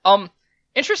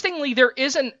 Interestingly, there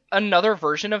is another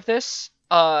version of this,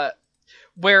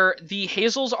 where the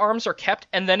Hazel's arms are kept,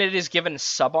 and then it is given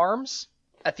sub-arms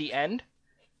at the end,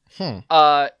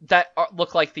 that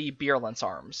look like the Beerlance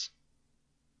arms.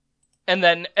 And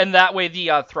that way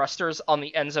the thrusters on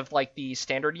the ends of, the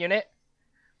standard unit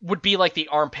would be like the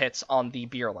armpits on the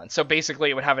Beerlance. So basically,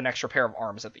 it would have an extra pair of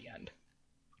arms at the end.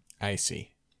 I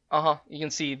see. You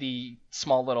can see the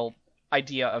small little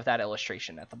idea of that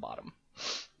illustration at the bottom.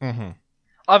 Mm-hmm.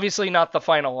 Obviously not the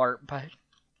final art, but,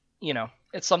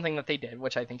 it's something that they did,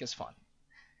 which I think is fun.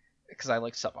 Because I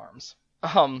like sub-arms.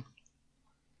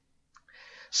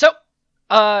 So,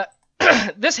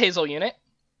 this Hazel unit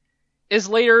is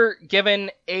later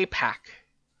given a pack.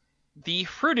 The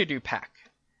Frududu pack.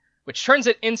 Which turns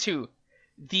it into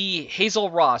the Hazel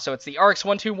Raw. So it's the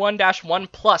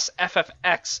RX-121-1 plus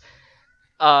FFX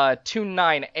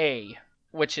 29A,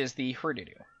 which is the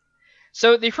Frududu.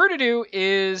 So the Frududu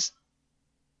is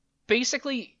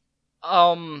basically,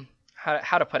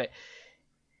 how to put it?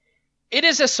 It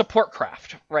is a support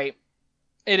craft, right?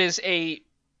 It is a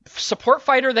support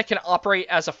fighter that can operate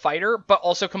as a fighter, but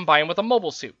also combine with a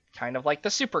mobile suit, kind of like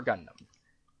the Super Gundam.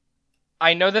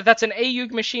 I know that that's an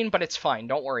AUG machine, but it's fine.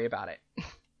 Don't worry about it.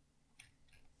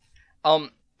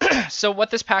 So what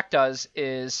this pack does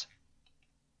is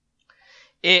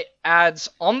it adds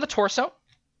on the torso.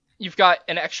 You've got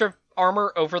an extra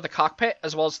armor over the cockpit,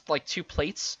 as well as two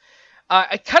plates.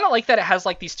 I kind of like that it has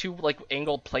these two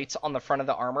angled plates on the front of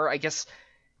the armor. I guess,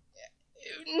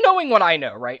 knowing what I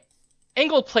know, right?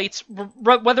 Angled plates,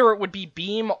 whether it would be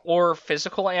beam or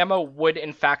physical ammo, would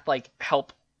in fact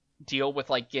help deal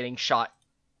with getting shot,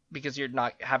 because you're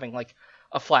not having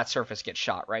a flat surface get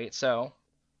shot, right? So,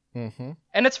 and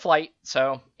it's flight,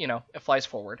 so it flies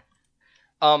forward.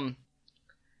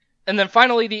 And then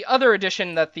finally, the other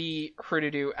addition that the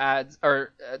Hrududu adds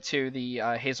to the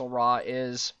Hazel Raw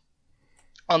is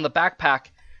on the backpack,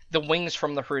 the wings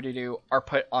from the Hrududu are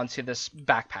put onto this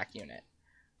backpack unit.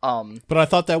 But I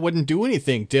thought that wouldn't do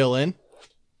anything, Dylan.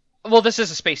 Well, this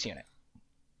is a space unit.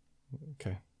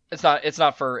 Okay. It's not it's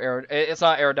not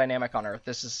aerodynamic on Earth.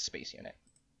 This is a space unit.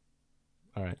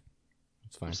 All right.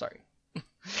 That's fine. I'm sorry.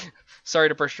 Sorry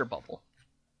to burst your bubble.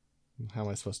 How am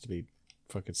I supposed to be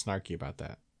fucking snarky about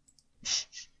that?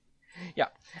 Yeah.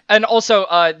 And also,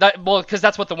 because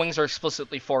that's what the wings are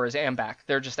explicitly for, is AMBAC.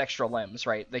 They're just extra limbs,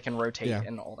 right? They can rotate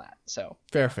and all that. So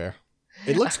fair.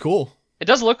 It looks cool. It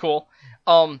does look cool.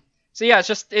 So yeah,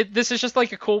 this is just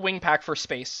like a cool wing pack for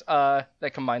space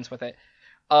that combines with it.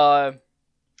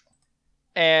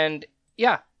 And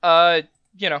yeah,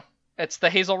 it's the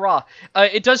Hazel Raw.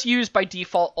 It does use by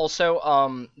default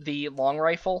also the long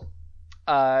rifle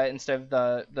instead of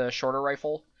the shorter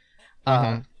rifle.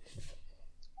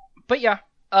 But yeah,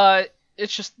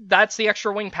 it's just that's the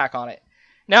extra wing pack on it.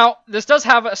 Now, this does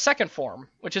have a second form,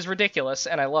 which is ridiculous,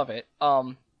 and I love it.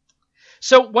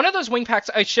 So one of those wing packs,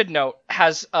 I should note,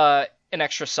 has an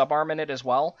extra subarm in it as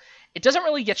well. It doesn't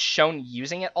really get shown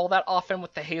using it all that often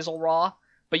with the Hazel Raw,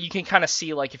 but you can kind of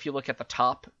see, like, if you look at the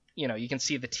top, you can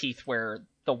see the teeth where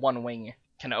the one wing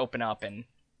can open up, and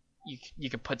you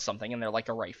can put something in there like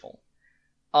a rifle.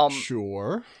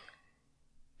 Sure.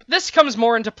 This comes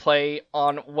more into play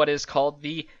on what is called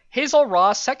the Hazel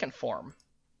Raw second form,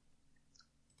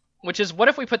 which is what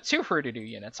if we put 2 Hrududu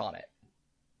units on it?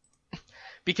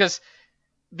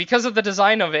 because of the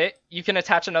design of it, you can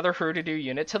attach another Hrududu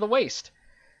unit to the waist.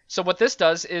 So what this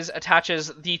does is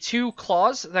attaches the 2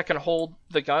 claws that can hold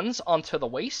the guns onto the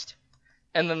waist,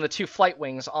 and then the 2 flight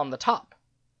wings on the top.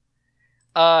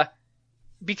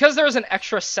 Because there is an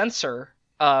extra sensor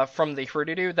from the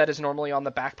Hrududu that is normally on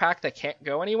the backpack that can't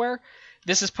go anywhere,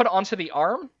 this is put onto the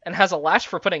arm and has a latch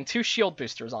for putting 2 shield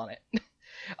boosters on it.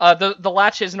 The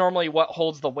latch is normally what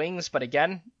holds the wings, but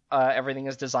again, everything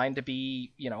is designed to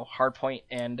be, hardpoint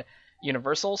and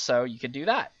universal, so you could do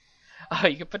that.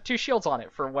 You could put 2 shields on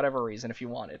it for whatever reason if you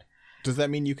wanted. Does that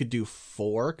mean you could do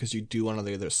 4 because you do one on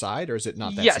the other side, or is it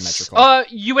not that symmetrical?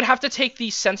 Yes. You would have to take the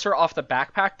sensor off the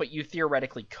backpack, but you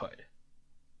theoretically could.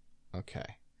 Okay.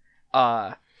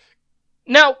 Now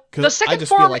the second I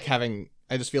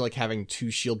just feel like having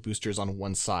 2 shield boosters on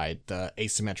one side, the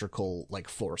asymmetrical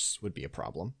force would be a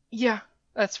problem. Yeah,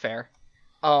 that's fair.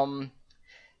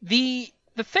 The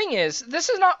thing is, this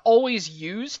is not always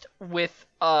used with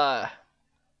on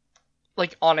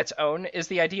its own is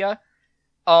the idea.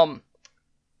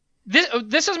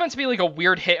 This is meant to be like a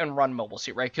weird hit and run mobile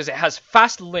suit, right? Because it has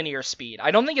fast linear speed.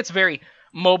 I don't think it's very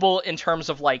mobile in terms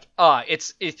of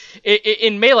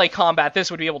in melee combat,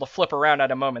 this would be able to flip around at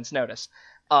a moment's notice.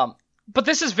 But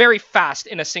this is very fast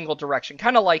in a single direction,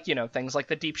 kind of like, things like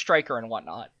the Deep Striker and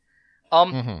whatnot.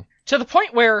 To the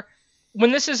point where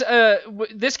when this is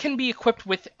this can be equipped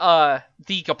with the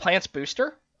Gaplant's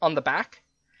booster on the back,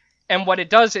 and what it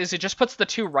does is it just puts the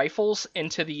 2 rifles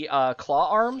into the claw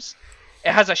arms.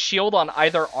 It has a shield on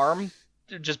either arm,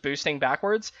 just boosting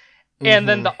backwards, and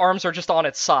then the arms are just on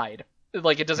its side.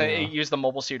 Like, it doesn't use the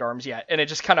mobile suit arms yet, and it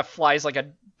just kind of flies like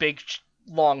a big,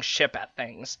 long ship at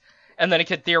things. And then it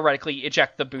could theoretically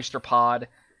eject the booster pod,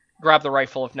 grab the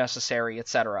rifle if necessary,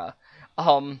 etc.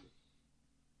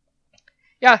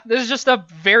 Yeah, this is just a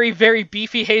very, very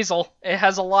beefy Hazel. It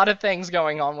has a lot of things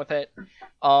going on with it.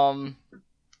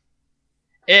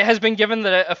 It has been given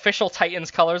the official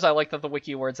Titans colors. I like that the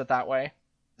wiki words it that way.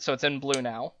 So it's in blue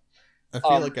now. I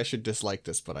feel like I should dislike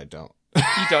this, but I don't.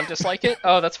 You don't dislike it?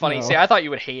 Oh, that's funny. No. See, I thought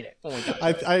you would hate it when we got to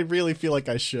it. I really feel like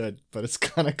I should, but it's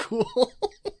kind of cool.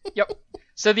 Yep.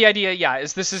 So the idea,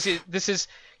 is this is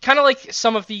kind of like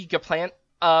some of the Gaplant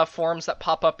forms that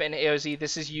pop up in AOZ.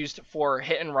 This is used for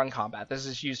hit and run combat. This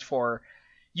is used for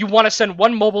you want to send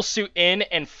one mobile suit in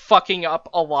and fucking up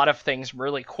a lot of things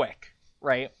really quick,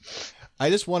 right? I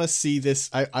just want to see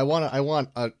this. I want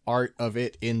an art of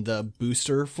it in the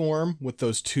booster form with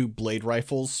those 2 blade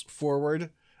rifles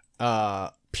forward,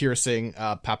 piercing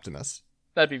Paptimus.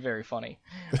 That'd be very funny.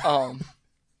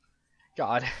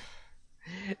 God.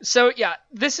 So yeah,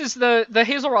 this is the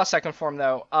Hazel Raw second form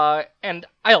though, and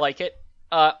I like it.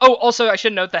 Also I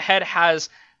should note the head has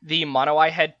the mono eye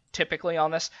head typically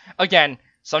on this. Again,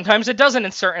 sometimes it doesn't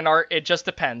in certain art. It just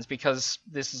depends because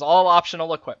this is all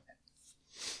optional equipment.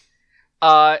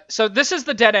 So this is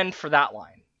the dead end for that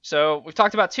line. So we've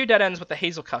talked about 2 dead ends with the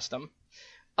Hazel Custom.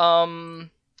 And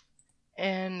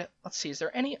let's see, is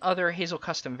there any other Hazel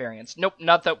Custom variants? Nope,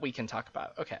 not that we can talk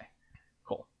about. Okay,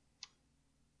 cool.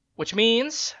 Which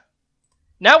means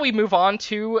now we move on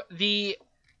to the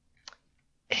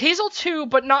Hazel 2,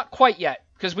 but not quite yet,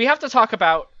 because we have to talk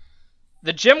about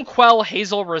the Jim Quell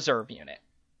Hazel Reserve Unit.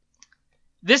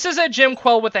 This is a Jim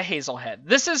Quell with a Hazel head.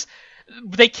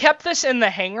 They kept this in the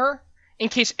hangar in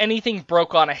case anything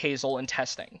broke on a Hazel in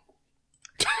testing,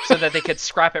 so that they could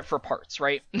scrap it for parts,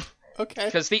 right? Okay.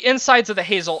 Because the insides of the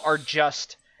Hazel are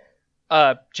just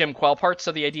Jim Quell parts,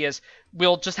 so the idea is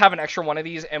we'll just have an extra one of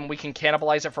these and we can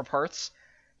cannibalize it for parts,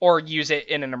 or use it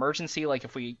in an emergency, like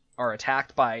if we are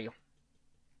attacked by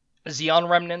Xeon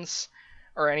remnants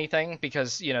or anything,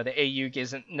 because, the AUG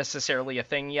isn't necessarily a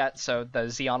thing yet, so the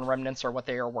Xeon remnants are what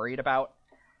they are worried about.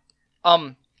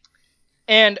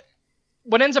 And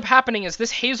what ends up happening is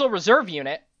this Hazel Reserve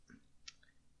Unit,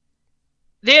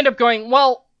 they end up going,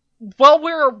 well, while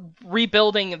we're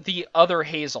rebuilding the other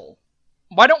Hazel,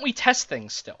 why don't we test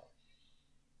things still?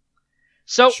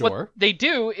 So Sure. What they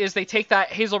do is they take that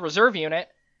Hazel Reserve Unit,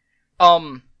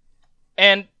 and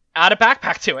add a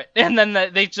backpack to it, and then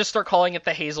they just start calling it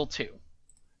the Hazel 2.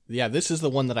 Yeah, this is the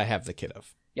one that I have the kit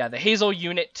of. Yeah, the Hazel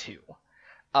Unit 2.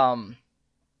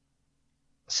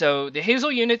 So the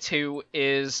Hazel Unit 2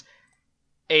 is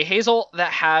a Hazel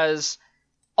that has...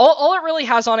 All it really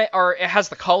has on it has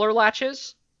the collar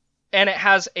latches, and it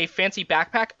has a fancy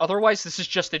backpack. Otherwise, this is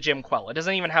just a Jim Quell. It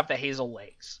doesn't even have the Hazel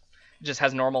legs. It just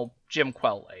has normal Jim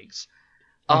Quell legs.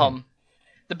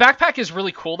 The backpack is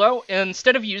really cool, though.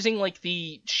 Instead of using,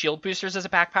 the shield boosters as a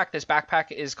backpack, this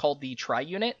backpack is called the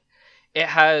Tri-Unit. It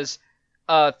has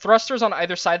thrusters on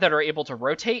either side that are able to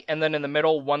rotate, and then in the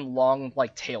middle, one long,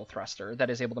 tail thruster that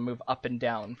is able to move up and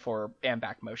down for and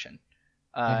back motion,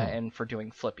 and for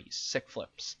doing flippies, sick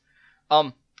flips.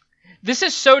 This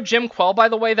is so Jim Quell, by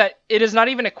the way, that it is not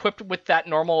even equipped with that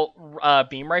normal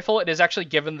beam rifle. It is actually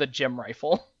given the Jim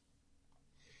rifle.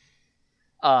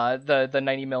 The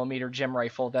 90mm Jim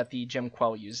rifle that the Jim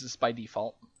Quell uses by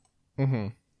default. Mm-hmm.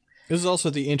 This is also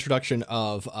the introduction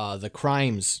of the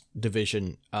Crimes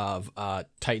division of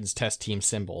Titan's test team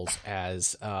symbols,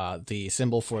 as the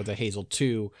symbol for the Hazel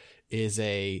 2 is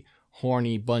a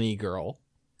horny bunny girl.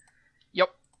 Yep.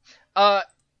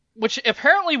 Which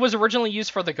apparently was originally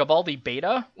used for the Gabaldi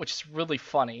beta, which is really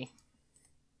funny.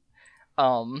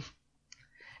 Now,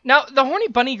 the horny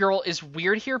bunny girl is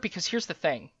weird here because here's the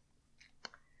thing.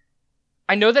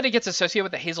 I know that it gets associated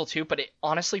with the Hazel 2, but it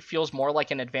honestly feels more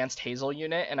like an Advanced Hazel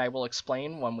unit, and I will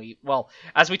explain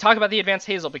as we talk about the Advanced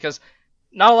Hazel, because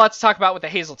not a lot to talk about with the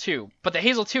Hazel 2, but the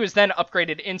Hazel 2 is then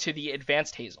upgraded into the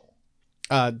Advanced Hazel.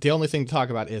 The only thing to talk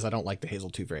about is I don't like the Hazel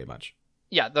 2 very much.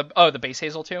 Yeah, the base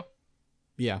Hazel 2?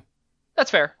 Yeah.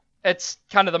 That's fair. It's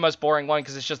kind of the most boring one,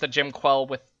 because it's just a Jim Quell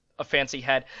with a fancy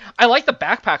head. I like the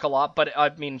backpack a lot, but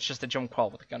it's just a Jim Quell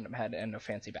with a Gundam head and a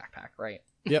fancy backpack, right?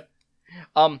 Yep.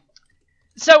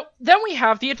 So then we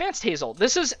have the Advanced Hazel.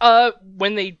 This is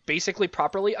when they basically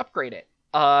properly upgrade it.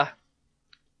 Now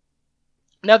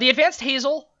the Advanced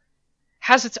Hazel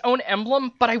has its own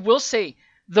emblem, but I will say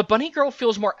the bunny girl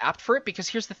feels more apt for it, because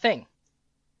here's the thing.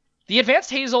 The Advanced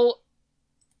Hazel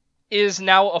is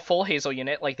now a full Hazel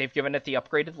unit, they've given it the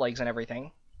upgraded legs and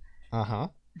everything. Uh-huh.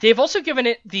 They've also given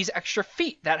it these extra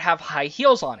feet that have high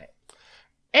heels on it.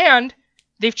 And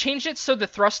they've changed it so the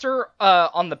thruster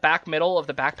on the back middle of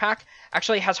the backpack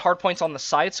actually has hard points on the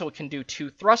side, so it can do 2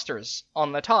 thrusters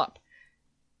on the top.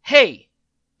 Hey,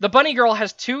 the bunny girl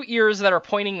has 2 ears that are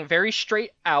pointing very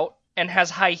straight out and has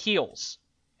high heels.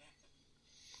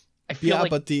 I feel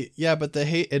but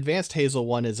the Advanced Hazel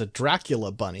one is a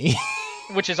Dracula bunny.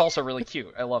 Which is also really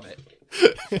cute. I love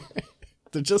it.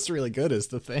 They're just really good is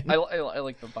the thing. I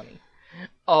like the bunny.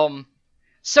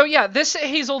 So yeah, this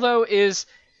Hazel, though, is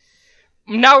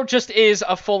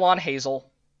a full-on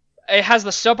Hazel. It has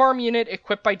the sub-arm unit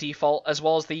equipped by default, as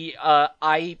well as the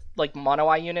mono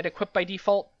eye unit equipped by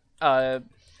default. It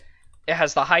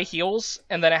has the high heels,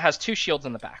 and then it has 2 shields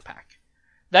in the backpack.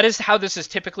 That is how this is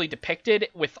typically depicted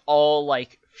with all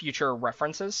future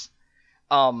references.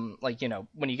 When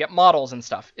you get models and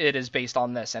stuff, it is based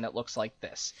on this, and it looks like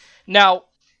this. Now,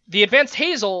 the Advanced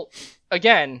Hazel,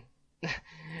 again,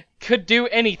 could do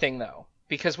anything, though,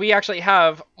 because we actually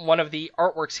have one of the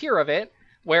artworks here of it,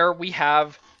 where we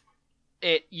have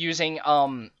it using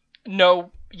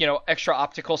no extra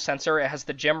optical sensor. It has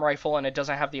the Jim rifle, and it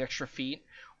doesn't have the extra feet.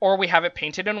 Or we have it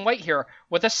painted in white here,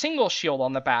 with a single shield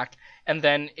on the back, and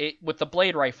then it with the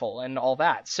blade rifle and all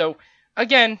that. So,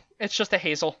 again, it's just a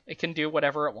Hazel. It can do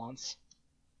whatever it wants.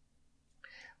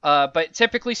 But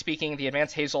typically speaking, the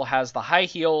Advanced Hazel has the high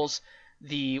heels,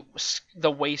 the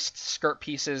waist skirt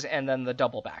pieces, and then the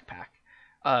double backpack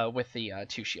with the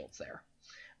 2 shields there.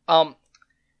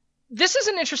 This is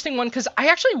an interesting one, because I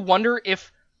actually wonder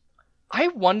if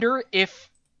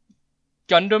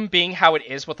Gundam being how it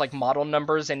is with like model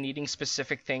numbers and needing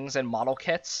specific things and model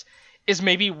kits is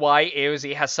maybe why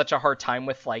AOZ has such a hard time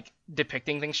with like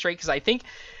depicting things straight, because I think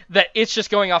that it's just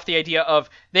going off the idea of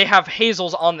they have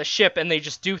Hazels on the ship and they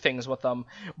just do things with them,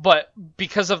 but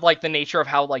because of like the nature of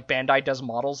how like Bandai does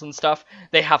models and stuff,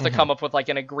 they have to come up with like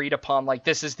an agreed upon like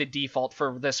this is the default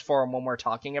for this form when we're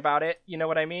talking about it, you know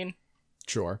what I mean?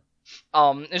 Sure.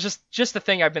 It's just the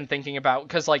thing I've been thinking about,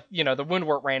 because like, you know, the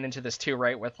Woundwort ran into this too,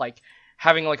 right, with like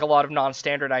having like a lot of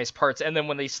non-standardized parts, and then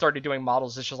when they started doing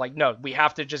models, it's just like, no, we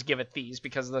have to just give it these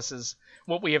because this is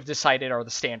what we have decided are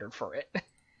the standard for it.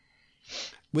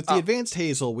 With the advanced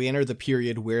Hazel, we enter the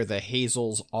period where the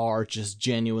Hazels are just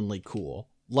genuinely cool.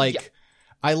 Like, yeah.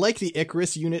 I like the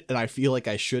Icarus unit, and I feel like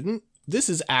I shouldn't. This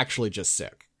is actually just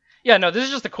sick. Yeah, no, this is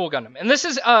just a cool Gundam. And this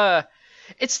is,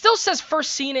 it still says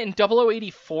first seen in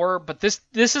 0084, but this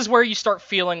is where you start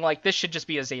feeling like this should just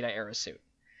be a Zeta era suit.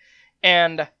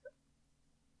 And,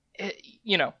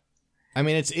 you know. I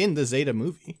mean, it's in the Zeta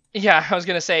movie. Yeah, I was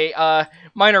going to say,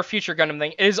 minor future Gundam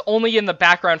thing. It is only in the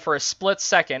background for a split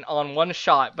second on one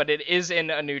shot, but it is in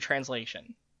a new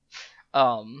translation.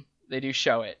 They do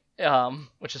show it,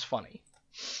 which is funny.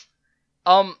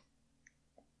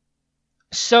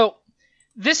 So,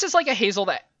 this is like a Hazel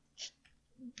that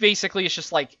basically it's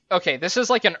just like, okay, this is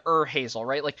like an Hazel,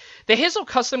 right? Like, the Hazel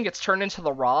custom gets turned into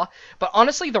the raw, but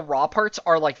honestly, the raw parts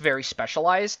are like very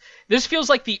specialized. This feels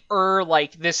like the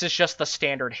like, this is just the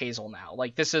standard Hazel now.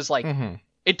 Like, this is like,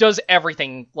 it does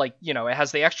everything. Like, you know, it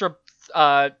has the extra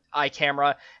eye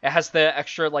camera, it has the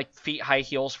extra like feet high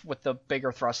heels with the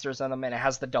bigger thrusters in them, and it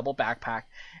has the double backpack,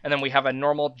 and then we have a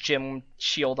normal gym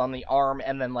shield on the arm,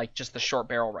 and then like just the short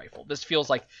barrel rifle. This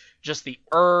feels like just the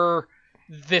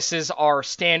this is our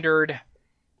standard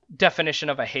definition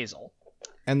of a Hazel.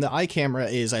 And the eye camera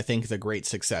is, I think, the great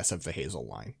success of the Hazel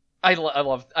line. I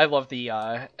love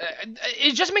the,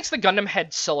 it just makes the Gundam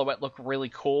head silhouette look really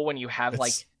cool when you have,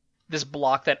 like, this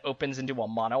block that opens into a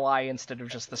mono eye instead of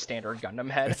just the standard Gundam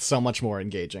head. It's so much more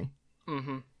engaging.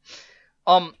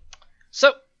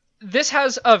 So, this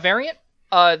has a variant.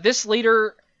 This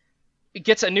later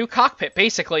gets a new cockpit,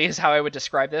 basically, is how I would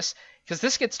describe this, because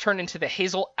this gets turned into the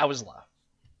Hazel Ausla.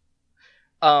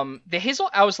 The Hazel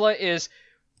Ausla is,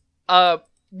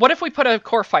 what if we put a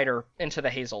core fighter into the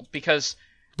Hazel? Because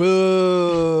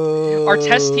Boo! Our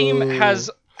test team has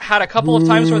had a couple of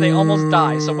times where they almost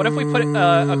die. So what if we put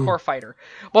a core fighter?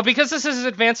 Well, because this is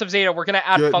Advance of Zeta, we're going to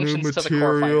add functions to the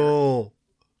core fighter.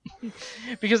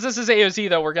 Because this is AOZ,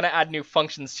 though, we're going to add new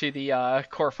functions to the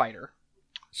core fighter.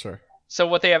 Sure. So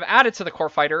what they have added to the core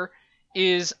fighter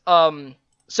is,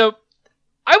 so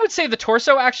I would say the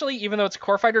torso, actually, even though it's a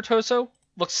core fighter torso,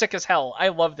 looks sick as hell. I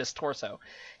love this torso.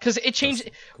 Because it changed,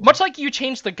 cool. Much like you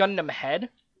changed the Gundam head,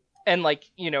 and, like,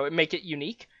 you know, make it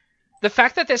unique, the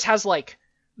fact that this has, like,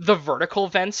 the vertical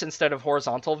vents instead of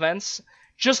horizontal vents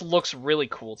just looks really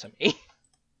cool to me.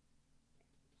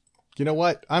 You know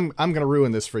what? I'm gonna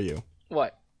ruin this for you.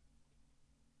 What?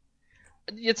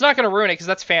 It's not gonna ruin it, because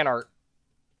that's fan art.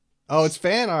 Oh, it's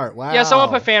fan art. Wow. Yeah, someone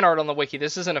put fan art on the wiki.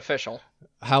 This isn't official.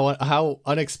 How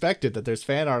unexpected that there's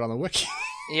fan art on the wiki.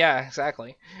 Yeah,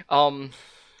 exactly.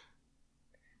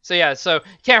 So yeah, so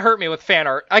can't hurt me with fan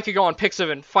art. I could go on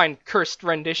Pixiv and find cursed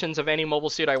renditions of any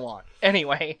mobile suit I want.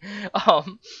 Anyway,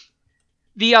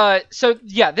 so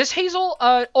yeah, this Hazel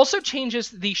also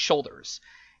changes the shoulders.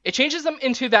 It changes them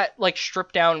into that like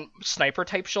stripped down sniper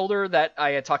type shoulder that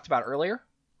I had talked about earlier.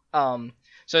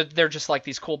 So they're just like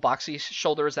these cool boxy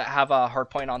shoulders that have a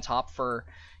hard point on top for,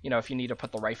 you know, if you need to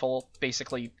put the rifle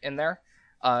basically in there.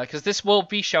 Because this will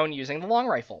be shown using the long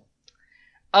rifle.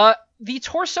 The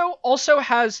torso also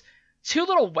has two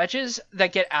little wedges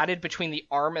that get added between the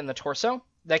arm and the torso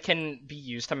that can be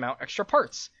used to mount extra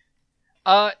parts.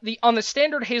 On the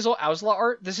standard Hazel Ausla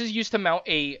art, this is used to mount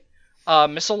a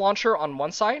missile launcher on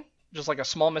one side, just like a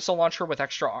small missile launcher with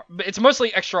extra. It's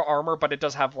mostly extra armor, but it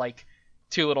does have like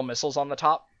two little missiles on the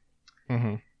top.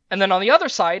 Mm-hmm. And then on the other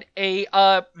side,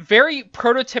 a very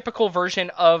prototypical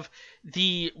version of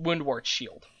the Woundwort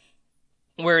shield,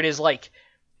 where it is like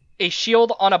a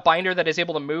shield on a binder that is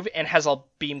able to move and has a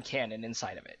beam cannon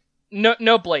inside of it.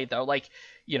 No blade, though. Like,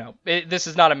 you know, this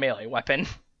is not a melee weapon.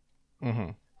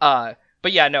 Mm-hmm.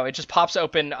 But yeah, no, it just pops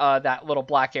open that little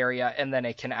black area, and then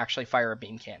it can actually fire a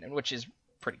beam cannon, which is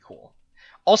pretty cool.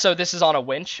 Also, this is on a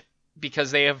winch,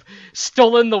 because they have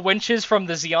stolen the winches from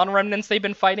the Zeon remnants they've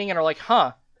been fighting, and are like,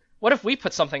 huh, what if we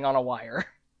put something on a wire?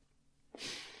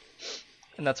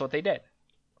 And that's what they did.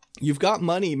 You've got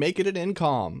money, make it an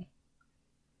incom.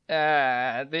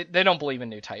 They don't believe in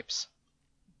new types.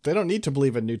 They don't need to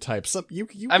believe in new types. You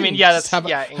I mean, yeah, that's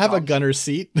have a gunner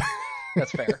seat.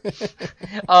 That's fair.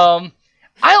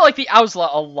 I like the Owsla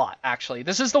a lot, actually.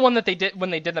 This is the one that they did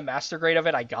when they did the master grade of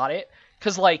it. I got it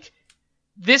because like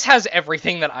this has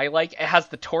everything that I like. It has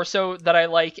the torso that I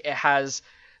like. It has,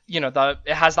 it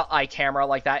has the eye camera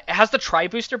like that. It has the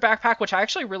Tri-Booster backpack, which I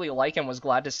actually really like and was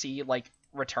glad to see like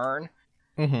return.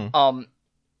 Mm-hmm.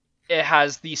 It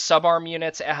has the sub-arm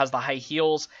units. It has the high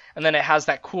heels, and then it has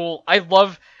that cool. I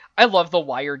love the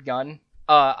wired gun.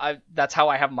 That's how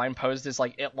I have mine posed, is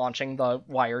like it launching the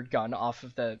wired gun off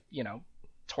of the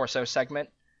torso segment.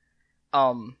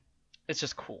 It's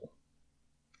just cool.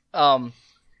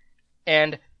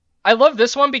 And I love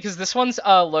this one because this one's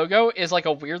logo is like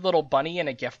a weird little bunny in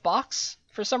a gift box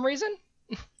for some reason.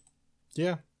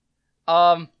 Yeah.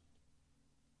 I've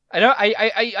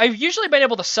usually been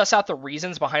able to suss out the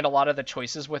reasons behind a lot of the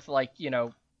choices with like,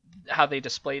 how they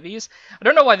display these. I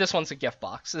don't know why this one's a gift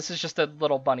box. This is just a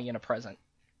little bunny in a present.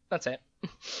 That's it.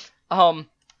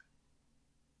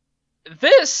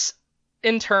 This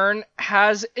in turn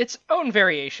has its own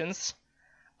variations.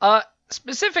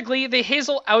 Specifically, the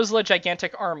Hazel Owsla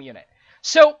Gigantic Arm Unit.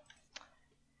 So,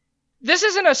 this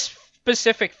isn't a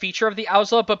specific feature of the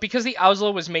Owsla, but because the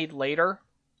Owsla was made later,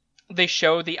 they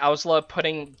show the Owsla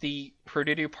putting the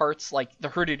Hrududu parts, like the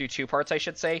Hrududu 2 parts, I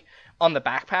should say, on the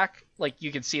backpack. Like,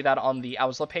 you can see that on the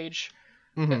Owsla page.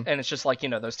 Mm-hmm. And it's just like,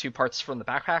 those 2 parts from the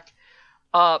backpack.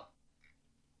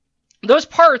 Those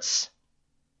parts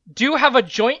do have a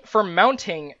joint for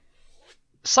mounting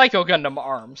Psycho Gundam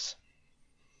arms.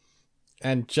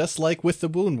 And just like with the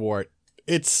Woundwort,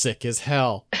 it's sick as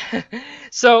hell.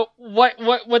 So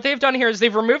what they've done here is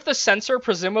they've removed the sensor,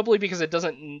 presumably because it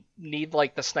doesn't need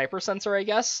like the sniper sensor, I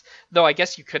guess. Though I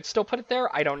guess you could still put it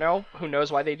there. I don't know. Who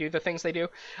knows why they do the things they do.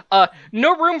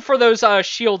 No room for those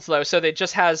shields though. So it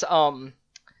just has on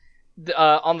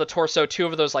the torso 2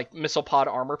 of those like missile pod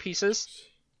armor pieces.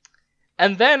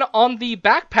 And then on the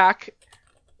backpack,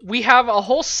 we have a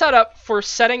whole setup for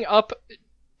setting up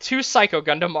 2 Psycho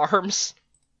Gundam arms.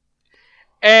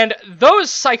 And those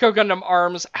Psycho Gundam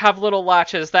arms have little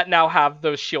latches that now have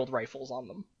those shield rifles on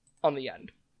them, on the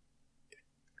end.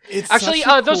 It's actually,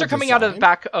 cool those are coming design. out of the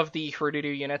back of the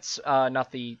Hrududu units,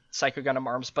 not the Psycho Gundam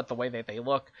arms, but the way that they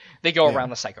look. They go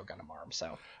around the Psycho Gundam arms,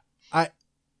 so.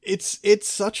 It's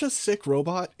such a sick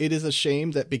robot. It is a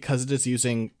shame that because it is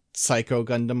using Psycho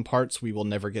Gundam parts, we will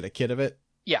never get a kit of it.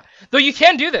 Yeah, though you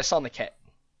can do this on the kit.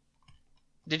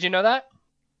 Did you know that?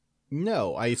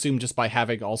 No, I assume just by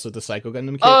having also the Psycho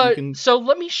Gundam kit, you can... So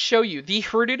let me show you. The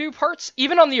Hrududu parts,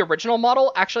 even on the original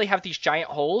model, actually have these giant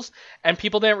holes, and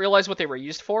people didn't realize what they were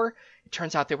used for. It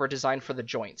turns out they were designed for the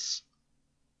joints.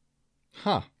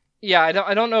 Huh. Yeah, I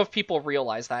don't know if people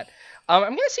realize that. I'm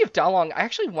going to see if Dalong... I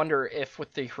actually wonder if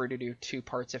with the Hrududu 2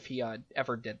 parts, if he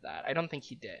ever did that. I don't think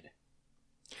he did.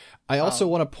 I also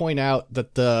want to point out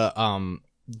that the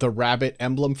rabbit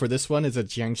emblem for this one is a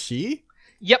Jiangxi.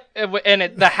 Yep,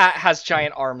 and the hat has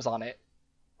giant arms on it,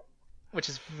 which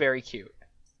is very cute.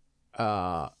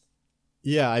 Yeah,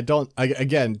 I don't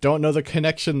know the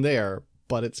connection there,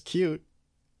 but it's cute.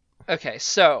 Okay,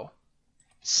 so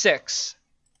 6.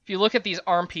 If you look at these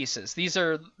arm pieces, these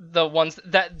are the ones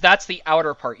that's the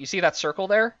outer part. You see that circle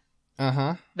there?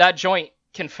 Uh-huh. That joint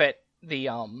can fit the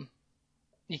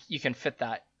you can fit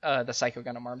that the Psycho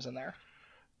Gundam arms in there.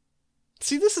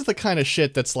 See, this is the kind of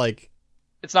shit that's like,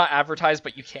 it's not advertised,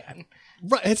 but you can.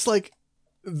 Right, it's like,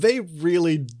 they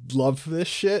really love this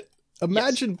shit.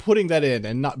 Imagine putting that in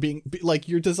and not being, like,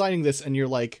 you're designing this and you're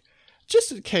like,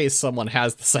 just in case someone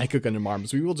has the Psycho Gundam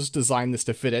arms, we will just design this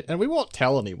to fit it, and we won't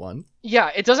tell anyone. Yeah,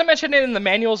 it doesn't mention it in the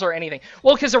manuals or anything.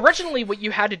 Well, because originally what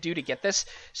you had to do to get this,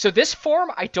 so this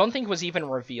form I don't think was even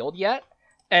revealed yet,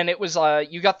 and it was,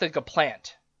 you got the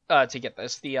Gaplant to get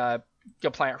this, the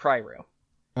Gaplant Hyrule.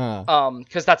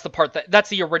 Because that's the part that's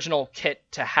the original kit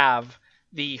to have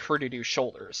the Hrududu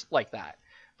shoulders like that.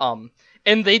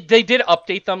 And they did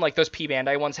update them, like those P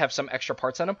Bandai ones have some extra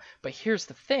parts on them. But here's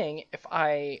the thing: if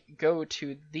I go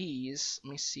to these,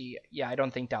 let me see. Yeah, I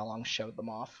don't think Dalong showed them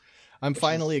off. I'm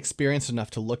finally experienced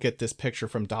enough to look at this picture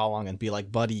from Dalong and be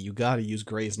like, buddy, you gotta use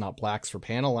grays, not blacks for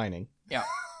panel lining. Yeah.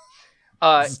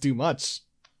 This is too much.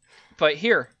 But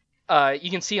here,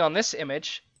 you can see on this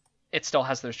image, it still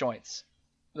has those joints.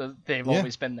 They've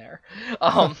always been there.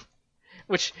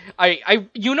 Which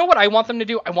you know what I want them to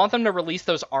do? I want them to release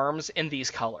those arms in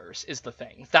these colors is the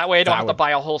thing. That way I don't have to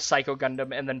buy a whole Psycho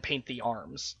Gundam and then paint the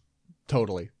arms.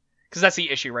 Totally. Because that's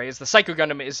the issue, right? Is the Psycho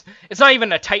Gundam it's not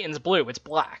even a Titan's blue, it's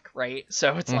black, right?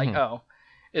 So it's like,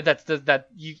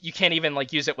 you can't even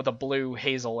like use it with a blue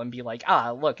Hazel and be like,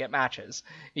 look, it matches.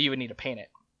 You would need to paint it.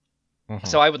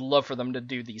 So I would love for them to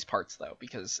do these parts though,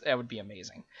 because that would be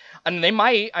amazing. And they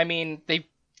might, I mean,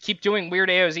 keep doing weird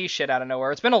AOZ shit out of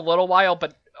nowhere. It's been a little while,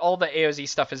 but all the AOZ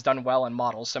stuff is done well in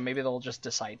models, so maybe they'll just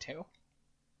decide to.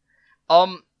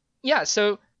 Yeah,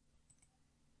 so,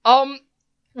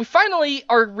 we finally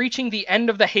are reaching the end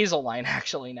of the Hazel line,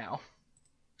 actually, now.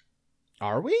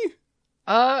 Are we?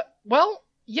 Well,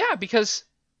 yeah, because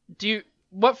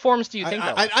what forms do you think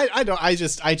of? I don't. I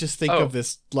just think Oh. of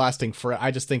this lasting for.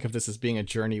 I just think of this as being a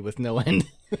journey with no end.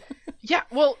 Yeah,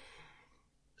 well,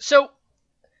 so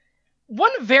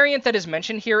one variant that is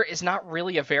mentioned here is not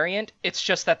really a variant. It's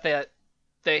just that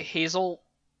the Hazel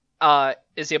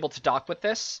is able to dock with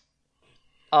this.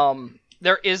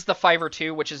 There is the Fiver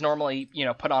 2, which is normally,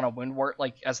 put on a Windwort,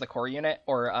 like, as the core unit,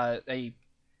 or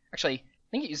actually, I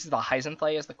think it uses the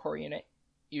Heisenthal as the core unit,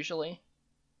 usually.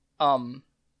 But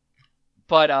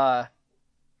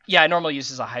yeah, it normally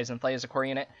uses a Heisenthal as a core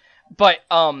unit. But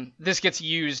this gets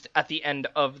used at the end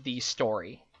of the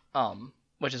story,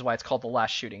 which is why it's called the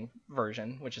Last Shooting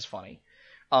version, which is funny.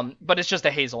 But it's just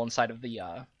a Hazel inside of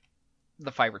the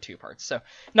Fiver 2 parts, so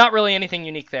not really anything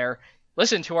unique there.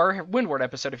 Listen to our Windward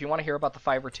episode if you want to hear about the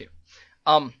Fiver 2.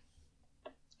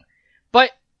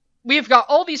 But we've got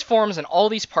all these forms and all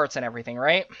these parts and everything,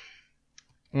 right?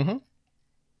 Mm-hmm.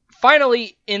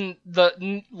 Finally, in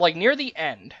the near the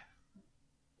end,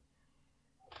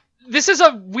 this is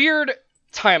a weird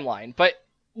timeline, but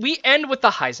we end with the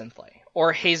Heisenthal,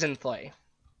 or Hazenthal,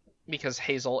 because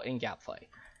Hazel and Gapthal.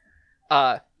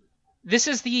 This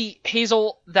is the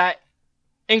Hazel that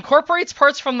incorporates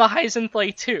parts from the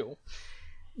Heisenthal too.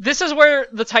 This is where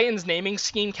the Titans naming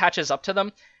scheme catches up to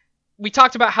them. We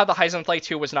talked about how the Heisenthal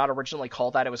 2 was not originally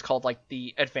called that. It was called like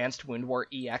the Advanced Windwart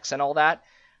EX and all that.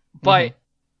 But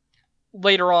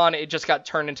later on, it just got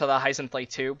turned into the Heisenthal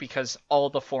 2 because all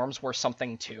the forms were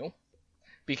something 2.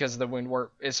 Because the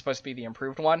Windwart is supposed to be the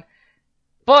improved one.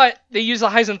 But they use the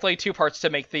Heisenthal 2 parts to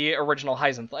make the original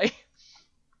Heisenthal.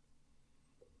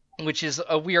 Which is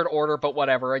a weird order, but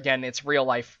whatever. Again, it's real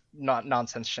life, not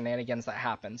nonsense shenanigans that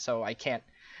happen, so I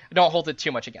don't hold it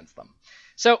too much against them.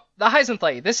 So, the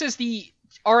Heisenthal, this is the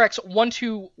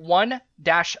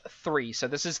RX-121-3, so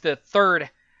this is the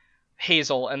third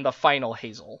Hazel and the final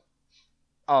Hazel.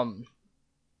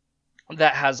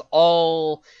 That has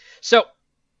all... So,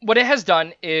 what it has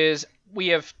done is, we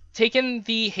have taken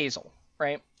the Hazel,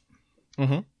 right?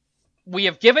 Mm-hmm. We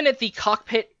have given it the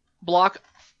cockpit block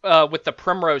with the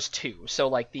Primrose 2, so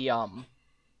like the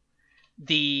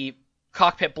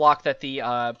cockpit block that the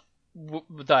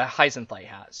Heisenthal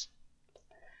has.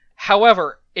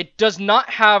 However, it does not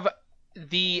have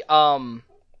the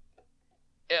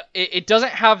it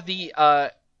doesn't have the I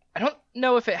don't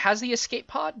know if it has the escape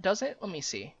pod, does it? Let me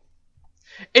see.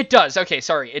 It does. Okay,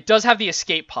 sorry. It does have the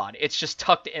escape pod. It's just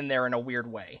tucked in there in a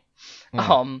weird way.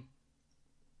 And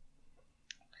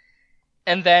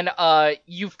then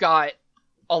you've got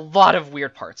a lot of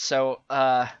weird parts. So,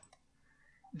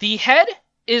 the head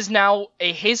is now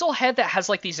a Hazel head that has,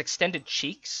 like, these extended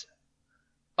cheeks,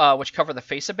 which cover the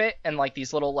face a bit, and, like,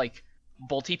 these little, like,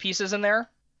 bolty pieces in there.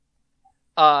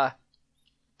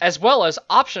 As well as,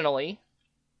 optionally,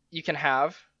 you can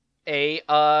have a,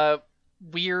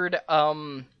 weird,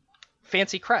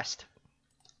 fancy crest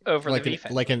over the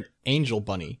V-fin. Like an angel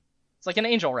bunny. It's like an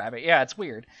angel rabbit. Yeah, it's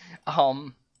weird.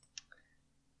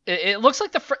 It looks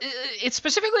like it's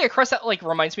specifically a crest that like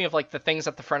reminds me of like the things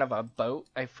at the front of a boat.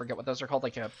 I forget what those are called.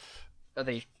 Like are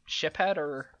they ship head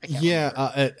or? I can't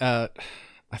remember.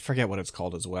 I forget what it's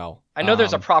called as well. I know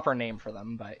there's a proper name for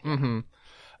them, but.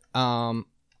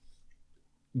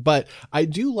 But I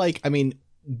do like. I mean,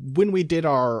 when we did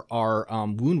our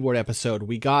Woundward episode,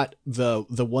 we got the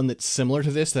one that's similar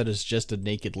to this that is just a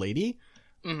naked lady.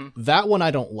 Mm-hmm. That one I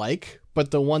don't like,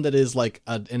 but the one that is like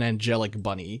an angelic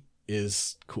bunny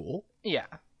is cool. Yeah.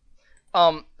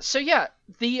 So yeah,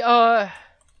 the I'm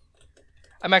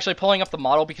actually pulling up the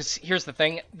model because here's the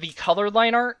thing: the color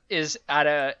line art is at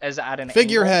an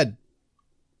Figurehead. Angle.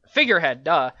 Figurehead,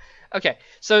 duh. Okay,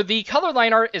 so the color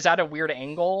line art is at a weird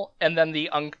angle, and then the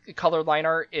uncolored line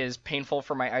art is painful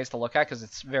for my eyes to look at because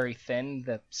it's very thin.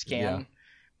 The scan,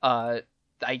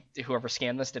 whoever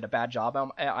scanned this did a bad job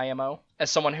at IMO.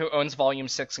 As someone who owns Volume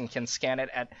 6 and can scan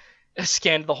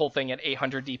the whole thing at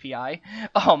 800 DPI.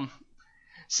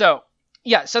 So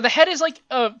the head is like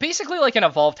basically like an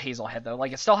evolved Hazel head though.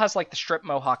 Like it still has like the strip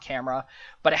mohawk camera,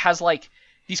 but it has like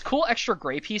these cool extra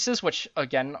gray pieces, which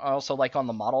again I also like on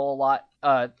the model a lot.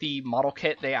 The model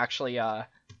kit, they actually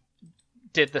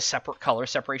did the separate color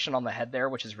separation on the head there,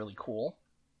 which is really cool.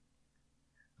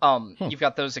 You've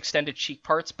got those extended cheek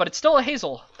parts, but it's still a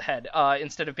Hazel head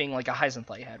instead of being like a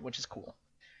Heisenthal head, which is cool.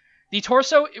 The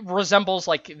torso resembles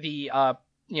like the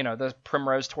the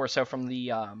Primrose torso from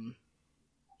the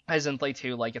Heisenflae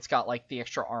 2, like, it's got, like, the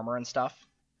extra armor and stuff.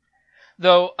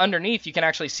 Though, underneath, you can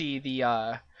actually see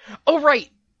the, Oh, right!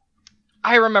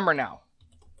 I remember now.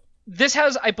 This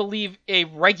has, I believe, a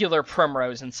regular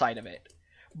Primrose inside of it.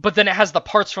 But then it has the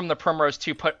parts from the Primrose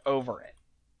 2 put over it.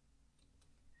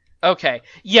 Okay.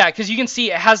 Yeah, because you can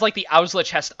see it has, like, the Ausla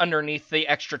chest underneath the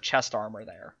extra chest armor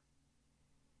there.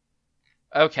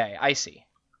 Okay, I see.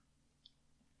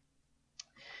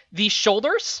 The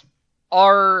shoulders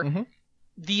are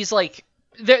these, like...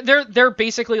 They're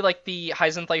basically like the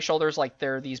Heisenflae shoulders. Like,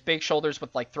 they're these big shoulders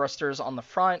with, like, thrusters on the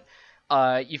front.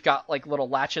 You've got, like, little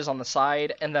latches on the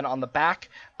side. And then on the back,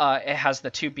 it has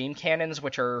the 2 beam cannons,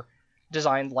 which are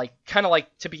designed, like, kind of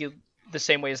like to be the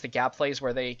same way as the Gapflays,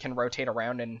 where they can rotate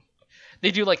around, and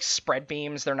they do, like, spread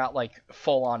beams. They're not, like,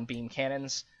 full-on beam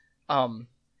cannons.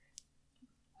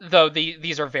 Though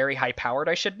these are very high-powered,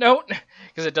 I should note,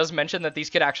 because it does mention that these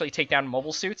could actually take down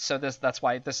mobile suits, so that's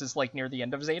why this is, like, near the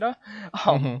end of Zeta.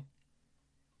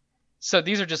 So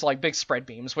these are just, like, big spread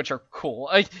beams, which are cool.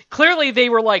 Clearly, they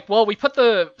were like, well, we put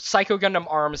the Psycho Gundam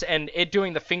arms, and it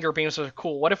doing the finger beams was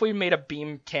cool. What if we made a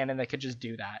beam cannon that could just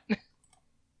do that?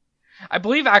 I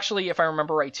believe, actually, if I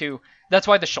remember right, too, that's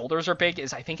why the shoulders are big,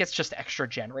 is I think it's just extra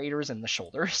generators in the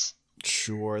shoulders.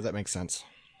 Sure, that makes sense.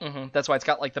 That's why it's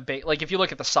got, like, the big... Like, if you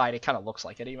look at the side, it kind of looks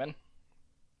like it, even.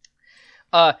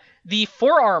 The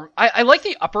forearm... I like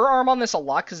the upper arm on this a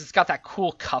lot, because it's got that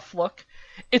cool cuff look.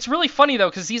 It's really funny,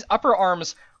 though, because these upper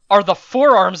arms are the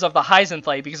forearms of the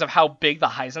Heisenflae because of how big the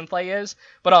Heisenflae is.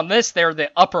 But on this, they're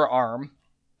the upper arm,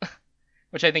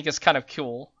 which I think is kind of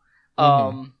cool.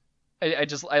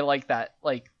 I like that,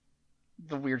 like,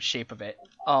 the weird shape of it.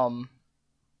 I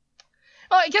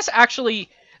guess, actually...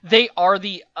 They are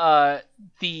the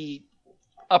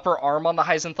upper arm on the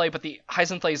Heisenflae, but the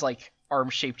Heisenflae's, like, arm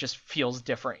shape just feels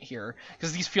different here,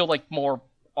 because these feel like more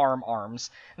arms.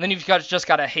 And then you've just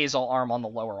got a Hazel arm on the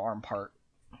lower arm part.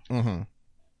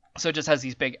 So it just has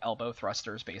these big elbow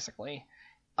thrusters, basically.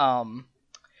 The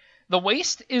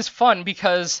waist is fun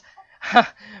because,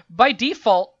 by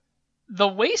default, the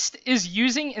waist is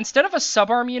using, instead of a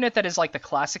subarm unit that is like the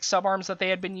classic subarms that they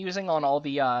had been using on all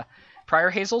the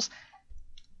prior Hazels,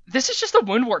 this is just a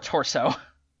Woundwort torso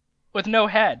with no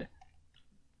head.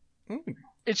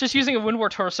 It's just using a Woundwort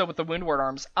torso with the Woundwort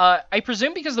arms. I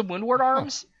presume because the Woundwort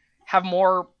arms have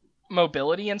more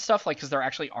mobility and stuff, like, because they're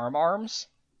actually arms.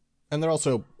 And they're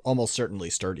also almost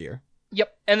certainly sturdier.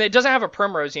 Yep, and it doesn't have a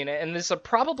Primrose unit, and this is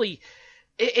probably...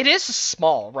 It is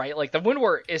small, right? Like, the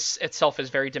Woundwort itself is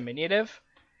very diminutive.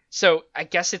 So I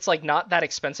guess it's, like, not that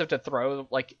expensive to throw,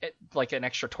 like an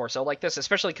extra torso like this,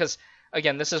 especially because,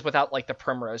 again, this is without, like, the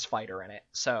Primrose fighter in it.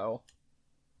 So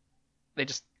they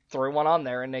just threw one on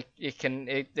there, and it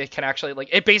can actually, like,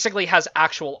 it basically has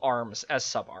actual arms as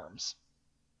subarms.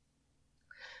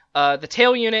 The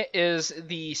tail unit is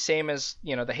the same as,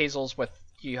 you know, the Hazels, with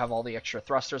you have all the extra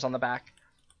thrusters on the back.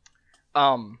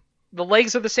 The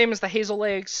legs are the same as the Hazel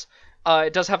legs.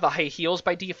 It does have the high heels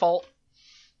by default.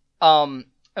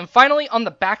 And finally, on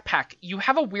the backpack, you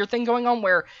have a weird thing going on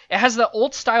where it has the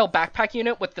old-style backpack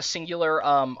unit with the singular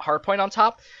hardpoint on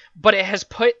top, but it has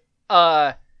put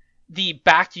the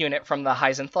back unit from the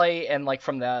Heisenflae and, like,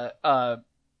 from the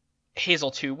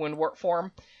Hazel 2 Woundwort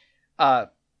form.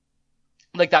 Like,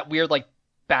 that weird, like,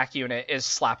 back unit is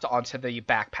slapped onto the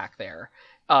backpack there,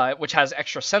 which has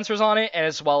extra sensors on it,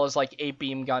 as well as, like, a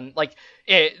beam gun, like,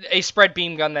 a spread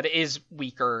beam gun that is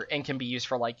weaker and can be used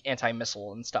for, like,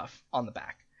 anti-missile and stuff on the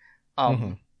back.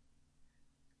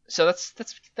 So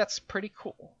that's pretty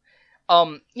cool.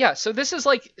 Yeah, so this is,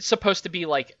 like, supposed to be,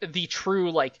 like, the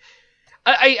true, like...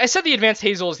 I said the Advanced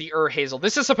Hazel is the Hazel.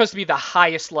 This is supposed to be the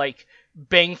highest, like,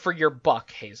 bang for your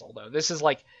buck Hazel, though. This is,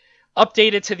 like,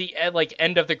 updated to the, like,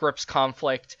 end of the Grips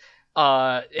conflict.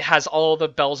 It has all the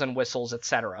bells and whistles,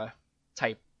 etc.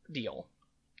 type deal.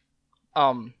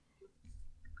 I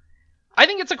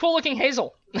think it's a cool looking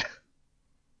Hazel.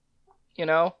 You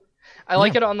know? I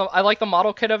like it I like the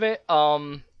model kit of it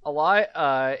a lot.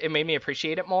 It made me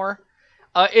appreciate it more.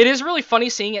 It is really funny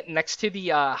seeing it next to the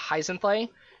Heisenflae,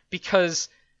 because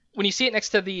when you see it next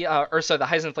to the the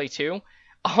Heisenflae 2,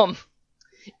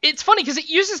 it's funny because it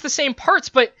uses the same parts,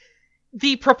 but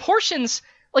the proportions,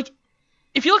 like,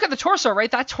 if you look at the torso,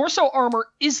 right, that torso armor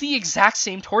is the exact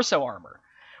same torso armor,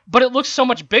 but it looks so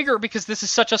much bigger because this is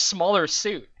such a smaller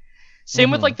suit.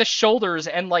 Same with, like, the shoulders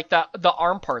and, like, the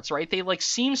arm parts, right? They, like,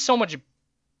 seem so much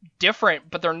different,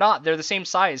 but they're not. They're the same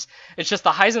size. It's just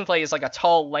the Heisenflae is, like, a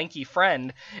tall, lanky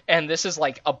friend, and this is,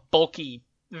 like, a bulky,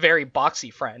 very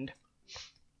boxy friend.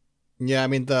 Yeah, I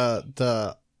mean,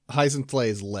 the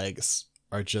Heisenflae's legs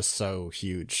are just so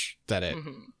huge that it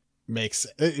makes...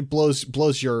 It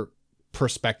blows your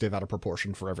perspective out of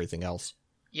proportion for everything else.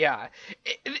 Yeah,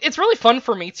 it's really fun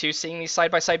for me too, seeing these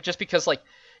side by side, just because, like,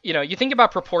 you know, you think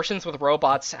about proportions with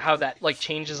robots, how that, like,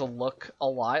 changes a look a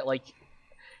lot, like,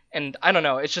 and I don't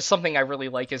know, it's just something I really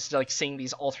like, is, like, seeing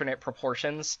these alternate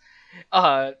proportions,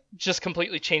 just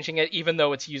completely changing it, even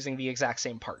though it's using the exact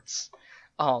same parts.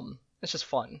 It's just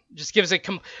fun. It just gives it,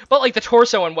 but, like, the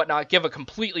torso and whatnot give a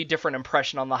completely different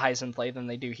impression on the Heisenflay than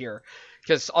they do here.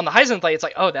 Because on the Heisenflay, it's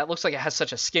like, oh, that looks like it has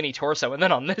such a skinny torso. And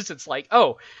then on this, it's like,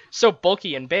 oh, so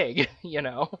bulky and big, you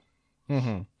know?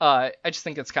 Mm-hmm. I just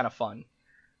think it's kind of fun.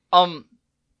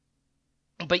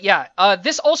 But yeah,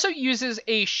 this also uses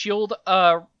a shield,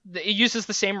 it uses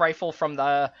the same rifle from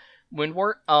the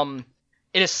Woundwort.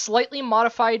 It is slightly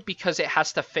modified because it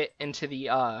has to fit into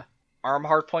the, arm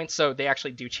hardpoint, so they actually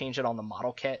do change it on the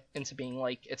model kit into being,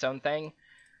 like, its own thing.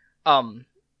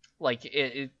 Like,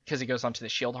 because it goes onto the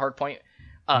shield hardpoint.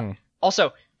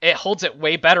 Also, it holds it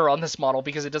way better on this model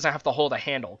because it doesn't have to hold a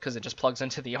handle, because it just plugs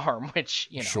into the arm, which,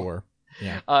 you know. Sure.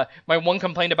 Yeah. My one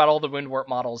complaint about all the Woundwort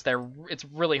models, it's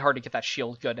really hard to get that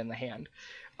shield good in the hand.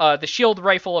 The shield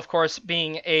rifle, of course,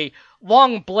 being a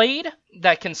long blade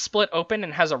that can split open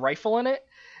and has a rifle in it.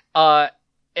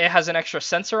 It has an extra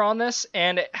sensor on this,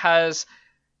 and it has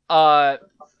a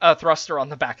thruster on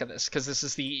the back of this, because this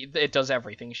is it does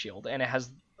everything shield, and it has,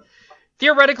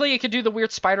 theoretically, it could do the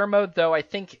weird spider mode, though I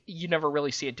think you never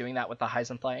really see it doing that with the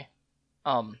Heisenflay.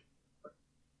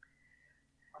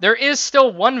 There is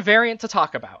still one variant to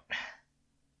talk about.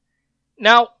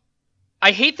 Now,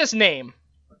 I hate this name,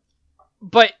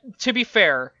 but to be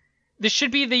fair, this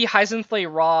should be the Heisenflay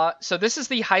Raw, so this is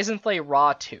the Heisenflay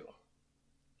Raw 2.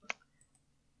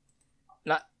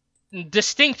 Not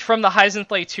distinct from the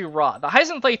Heisenflay 2 Raw. The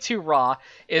Heisenflay 2 Raw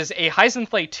is a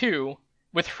Heisenflay 2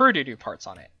 with Hrududu parts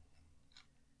on it.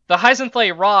 The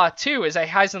Heisenflay Raw 2 is a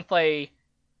Heisenflay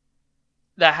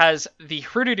that has the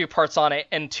Hrududu parts on it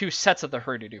and 2 sets of the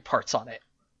Hrududu parts on it.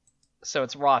 So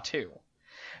it's Raw 2.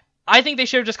 I think they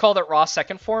should have just called it Raw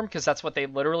Second Form, because that's what they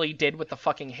literally did with the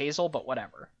fucking Hazel, but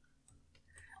whatever.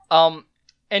 And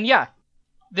yeah,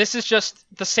 this is just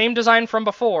the same design from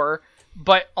before,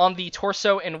 but on the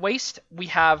torso and waist, we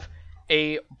have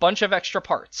a bunch of extra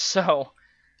parts. So,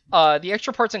 the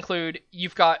extra parts include,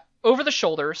 you've got over the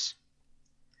shoulders,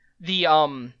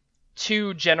 the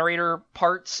 2 generator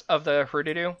parts of the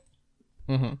Hrududu,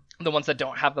 the ones that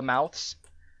don't have the mouths,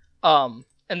 and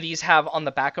these have on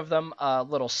the back of them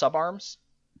little subarms.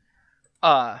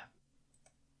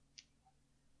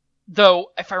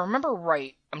 Though, if I remember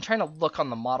right, I'm trying to look on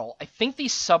the model. I think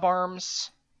these subarms...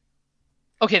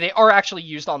 Okay, they are actually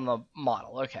used on the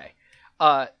model. Okay.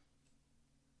 Oh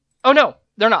no,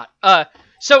 they're not.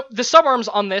 So the subarms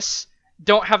on this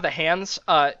don't have the hands.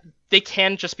 They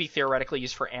can just be theoretically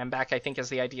used for AMBAC, I think, is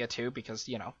the idea too, because,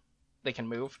 you know, they can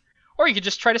move. Or you could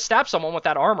just try to stab someone with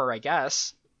that armor, I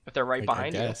guess, if they're right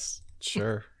behind you.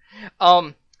 Sure.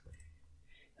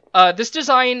 This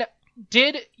design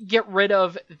did get rid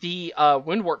of the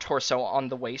Woundwort torso on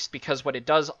the waist, because what it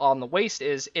does on the waist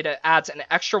is it adds an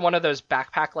extra one of those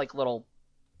backpack, like, little,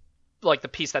 like, the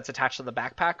piece that's attached to the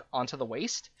backpack onto the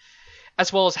waist,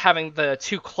 as well as having the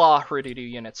 2 claw Hrududu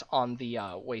units on the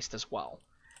waist as well.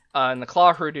 And the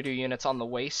claw Hrududu units on the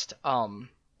waist are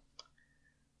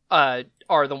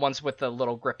the ones with the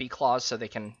little grippy claws, so they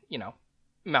can, you know,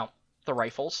 mount the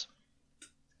rifles.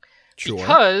 Sure.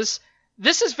 Because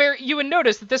this is you would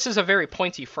notice that this is a very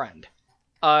pointy friend.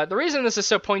 The reason this is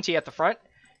so pointy at the front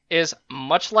is,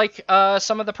 much like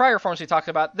some of the prior forms we talked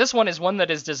about, this one is one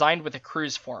that is designed with a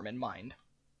cruise form in mind.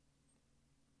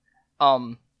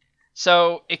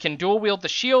 So it can dual wield the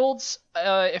shields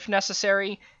if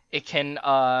necessary. It can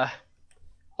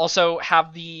also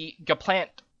have the Gaplant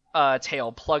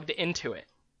tail plugged into it,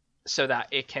 so that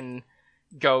it can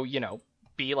go, you know,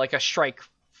 be like a strike,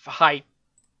 high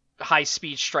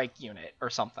speed strike unit or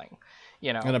something,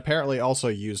 you know. And apparently also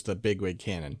use the bigwig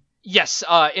cannon. Yes,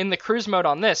 in the cruise mode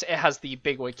on this, it has the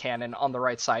bigwig cannon on the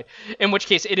right side, in which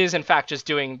case it is in fact just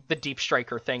doing the deep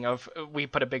striker thing of, we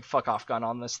put a big fuck off gun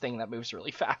on this thing that moves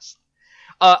really fast.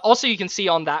 Also, you can see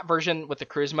on that version with the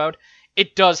cruise mode,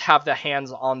 it does have the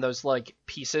hands on those, like,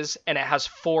 pieces, and it has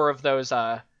 4 of those,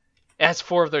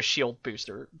 shield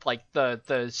booster, like,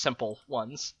 the simple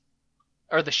ones.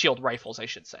 Or the shield rifles, I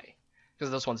should say.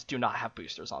 Because those ones do not have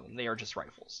boosters on them. They are just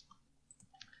rifles.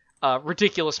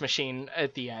 Ridiculous machine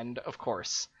at the end, of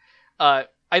course. I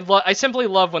simply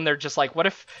love when they're just like, what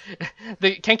if...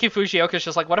 the Kenku Fujioka's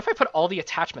just like, what if I put all the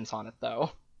attachments on it,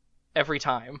 though? Every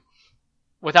time.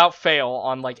 Without fail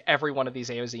on, like, every one of these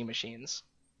AOZ machines.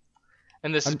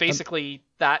 And this is basically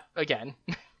that again.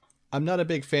 I'm not a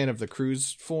big fan of the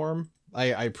cruise form,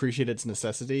 I appreciate its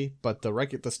necessity, but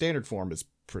the standard form is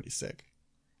pretty sick.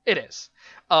 It is.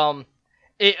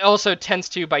 It also tends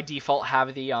to by default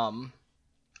have the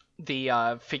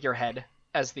figurehead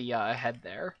as the head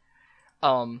there.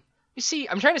 You see,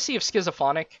 I'm trying to see if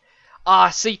Schizophonic.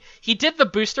 See, he did the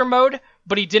booster mode,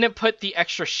 but he didn't put the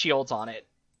extra shields on it.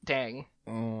 Dang.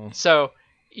 So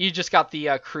you just got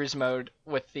the cruise mode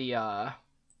with the.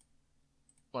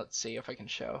 Let's see if I can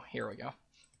show. Here we go.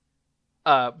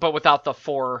 But without the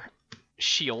 4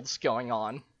 shields going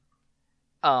on.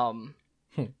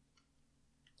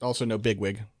 Also, no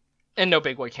bigwig. And no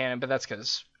bigwig cannon, but that's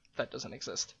because that doesn't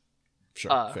exist.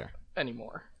 Sure, fair.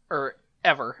 Anymore. Or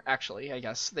ever, actually, I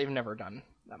guess. They've never done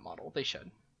that model. They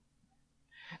should.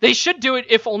 They should do it,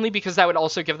 if only because that would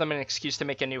also give them an excuse to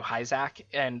make a new Hyzak,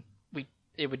 and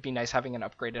it would be nice having an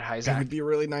upgraded Hyzak. It would be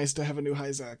really nice to have a new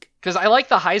Hyzak. Because I like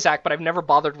the Hyzak, but I've never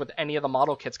bothered with any of the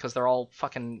model kits because they're all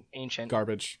fucking ancient.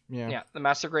 Garbage. Yeah. Yeah, the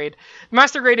Master Grade. The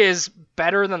Master Grade is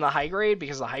better than the High Grade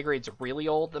because the High Grade's really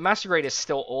old. The Master Grade is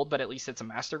still old, but at least it's a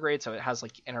Master Grade, so it has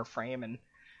like inner frame and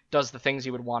does the things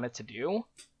you would want it to do.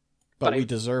 But we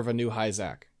deserve a new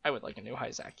Hyzak. I would like a new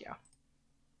Hyzak, yeah.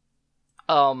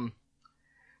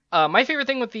 My favorite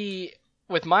thing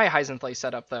with my Heisenflay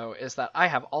setup, though, is that I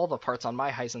have all the parts on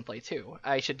my Heisenflay, too.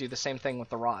 I should do the same thing with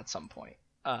the Raw at some point.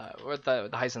 With the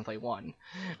Heisenflay 1.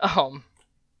 But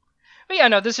yeah,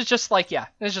 no, this is just this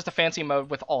is just a fancy mode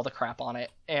with all the crap on it,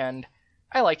 and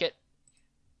I like it.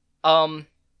 And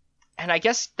I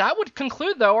guess that would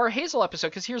conclude, though, our Hazel episode,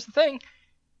 because here's the thing.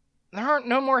 There aren't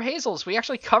no more Hazels. We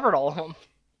actually covered all of them.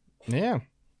 Yeah,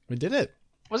 we did it.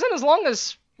 Wasn't as long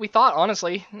as we thought,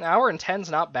 honestly. An hour and 10's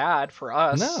not bad for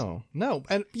us. No.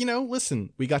 And,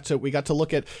 listen, we got to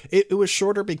look at it. It was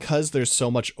shorter because there's so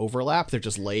much overlap. They're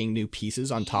just laying new pieces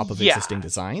on top of existing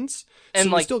designs. So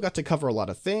and we still got to cover a lot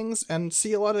of things and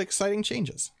see a lot of exciting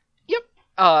changes. Yep.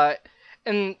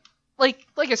 And like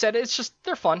I said, it's just,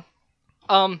 they're fun.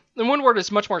 The Moonward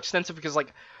is much more extensive because,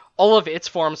 all of its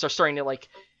forms are starting to,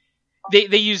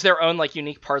 they use their own,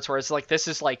 unique parts, whereas, this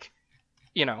is,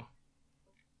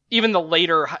 even the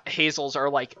later Hazels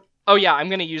are oh yeah, I'm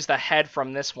going to use the head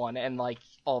from this one and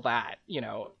all that,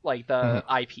 the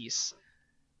eyepiece.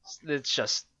 It's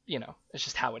just, it's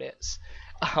just how it is.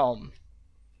 Trying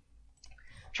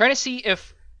to see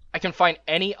if I can find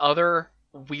any other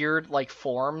weird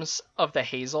forms of the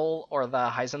Hazel or the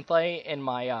Heisenflay in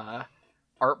my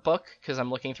art book, because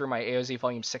I'm looking through my AOZ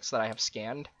Volume 6 that I have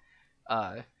scanned.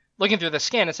 Looking through the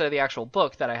scan instead of the actual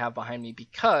book that I have behind me,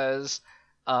 because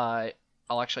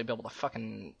I'll actually be able to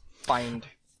fucking find...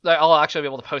 I'll actually be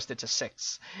able to post it to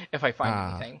 6 if I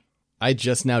find anything. I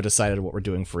just now decided what we're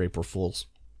doing for April Fools.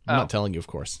 I'm not telling you, of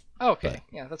course. Oh, okay.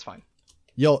 Yeah, that's fine.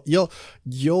 You'll... Does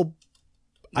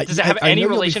it have any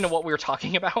relation to what we were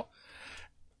talking about?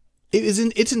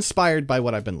 It's inspired by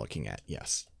what I've been looking at,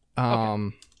 yes.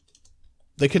 Okay.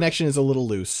 The connection is a little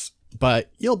loose,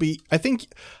 but I think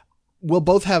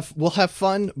we'll have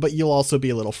fun, but you'll also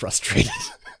be a little frustrated.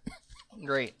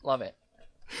 Great. Love it.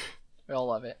 We all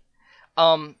love it.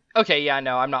 Okay, yeah,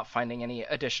 no, I'm not finding any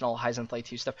additional Heisenflay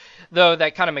 2 stuff. Though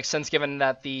that kind of makes sense given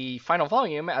that the final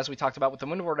volume, as we talked about with the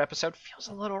Moonward episode, feels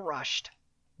a little rushed.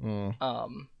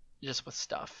 Just with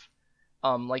stuff.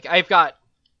 I've got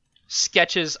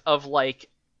sketches of,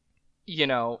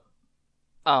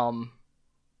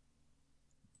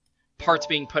 parts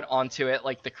being put onto it,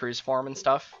 like the cruise form and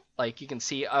stuff. You can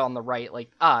see on the right,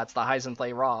 it's the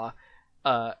Heisenflay Raw.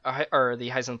 Or the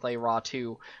Heisenflay Raw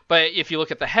 2. But if you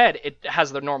look at the head, it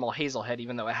has the normal Hazel head,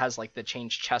 even though it has the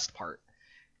changed chest part.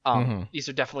 These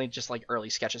are definitely just early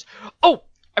sketches. Oh,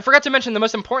 I forgot to mention the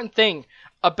most important thing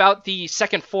about the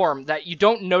second form that you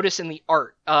don't notice in the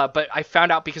art, but I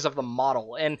found out because of the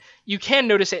model, and you can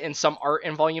notice it in some art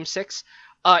in Volume 6.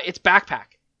 It's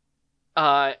backpack.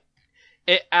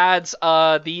 It adds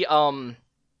the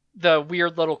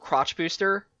weird little crotch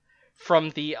booster from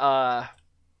the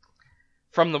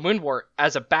Woundwort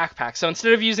as a backpack. So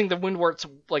instead of using the Woundwort's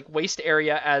waist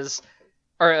area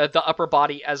or the upper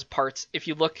body as parts, if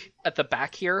you look at the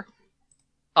back here,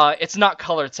 it's not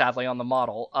colored sadly on the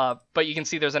model, but you can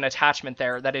see there's an attachment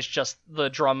there that is just the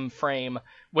drum frame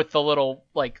with the little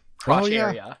crotch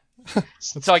area.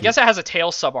 So I guess it has a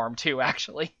tail subarm too,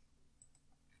 actually.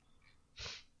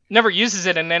 Never uses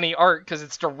it in any art because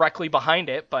it's directly behind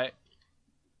it, but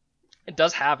it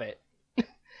does have it.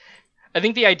 I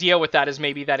think the idea with that is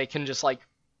maybe that it can just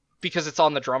because it's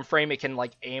on the drum frame, it can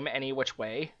aim any which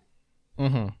way.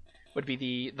 Mm-hmm. Would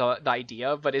be the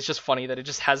idea, but it's just funny that it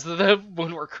just has the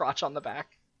Moonwort crotch on the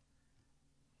back.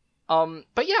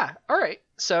 But yeah, all right.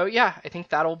 So yeah, I think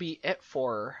that'll be it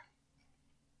for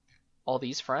all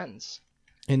these friends.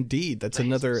 Indeed, that's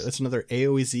another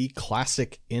AOZ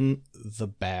classic in the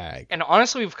bag. And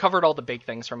honestly, we've covered all the big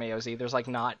things from AOZ. There's like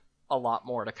not a lot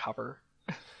more to cover.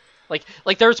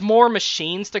 like there's more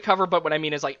machines to cover, but what I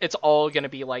mean is like it's all going to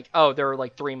be like, oh, there are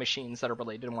like 3 machines that are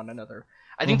related to one another.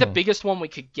 I think the biggest one we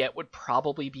could get would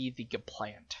probably be the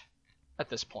Geplant at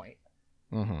this point.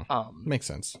 Makes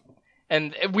sense.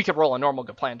 And we could roll a normal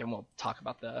Geplant and we'll talk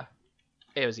about the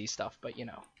AOZ stuff, but you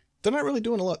know. They're not really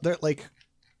doing a lot. They're like,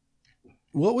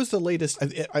 what was the latest?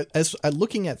 As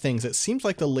looking at things, it seems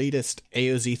like the latest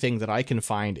AOZ thing that I can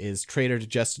find is Traitor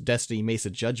to Destiny Mesa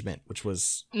Judgment, which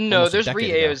was no, there's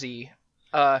re-AOZ.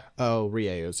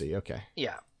 Re-AOZ, okay.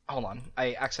 Yeah, hold on.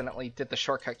 I accidentally did the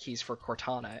shortcut keys for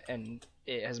Cortana, and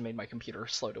it has made my computer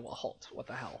slow to a halt. What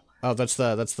the hell? Oh, that's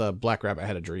the Black Rabbit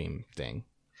Had a Dream thing.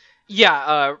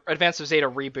 Yeah, Advance of Zeta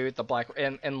reboot, the Black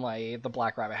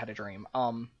Rabbit Had a Dream.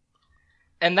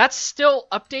 And that's still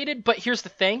updated, but here's the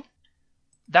thing.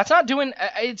 That's not doing...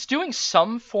 It's doing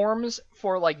some forms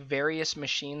for, like, various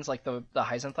machines, like the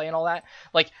Heisenthal and all that.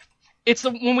 Like, it's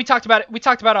when we talked about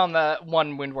it on the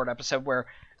one Windward episode where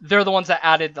they're the ones that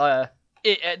added the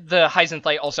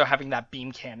Heisenthal also having that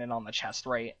beam cannon on the chest,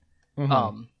 right?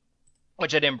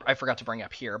 Which I forgot to bring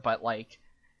up here, but, like,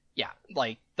 yeah,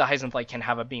 like, the Heisenthal can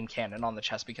have a beam cannon on the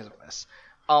chest because of this.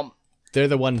 They're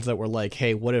the ones that were like,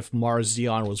 hey, what if Mars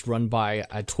Xeon was run by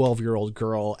a 12-year-old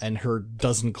girl and her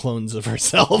dozen clones of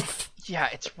herself? Yeah,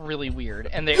 it's really weird.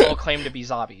 And they all claim to be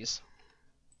zombies.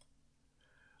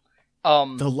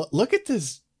 Look at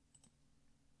this.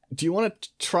 Do you want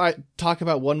to talk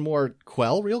about one more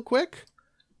Quell real quick?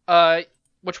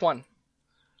 Which one?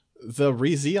 The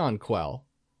Re-Xeon Quell.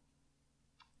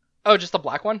 Oh, just the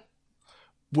black one?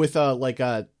 With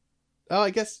I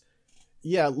guess...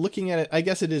 Yeah, looking at it, I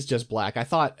guess it is just black. I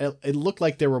thought it looked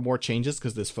like there were more changes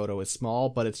because this photo is small,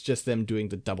 but it's just them doing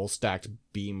the double stacked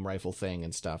beam rifle thing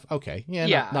and stuff. Okay,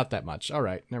 yeah. Not that much. All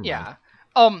right, never mind.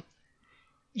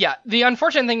 Yeah, the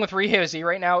unfortunate thing with Re-AOZ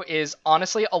right now is,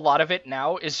 honestly, a lot of it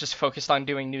now is just focused on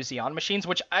doing new Xeon machines,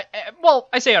 which, I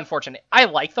say unfortunate. I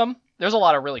like them. There's a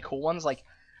lot of really cool ones. Like,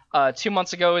 2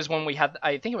 months ago is when we had,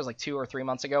 I think it was like 2 or 3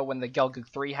 months ago when the Gelgoog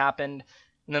 3 happened,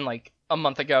 and then, like, a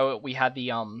month ago we had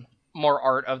the, more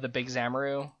art of the Big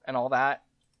Zamaru and all that,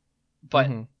 but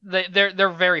they're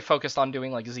very focused on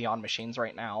doing like Xeon machines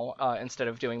right now, instead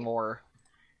of doing more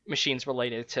machines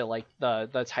related to like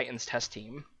the Titans test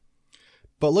team.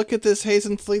 But look at this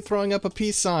Hazenfleet throwing up a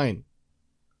peace sign.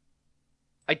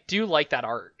 I do like that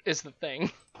art, is the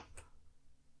thing.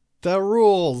 The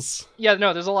rules. Yeah,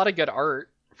 no, there's a lot of good art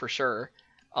for sure.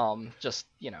 Just,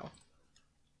 you know.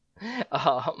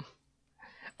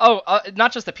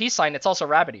 Not just the peace sign, it's also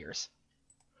rabbit ears.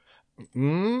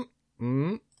 Oh,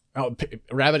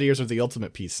 rabbit ears are the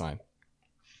ultimate peace sign.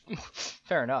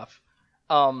 Fair enough.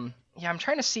 Yeah, I'm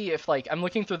trying to see if, like, I'm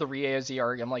looking through the Re-AOZ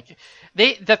art, I'm like,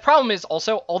 the problem is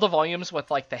also all the volumes with,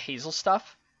 like, the Hazel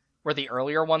stuff were the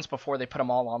earlier ones before they put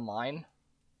them all online,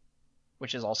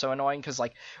 which is also annoying, because,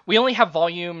 like, we only have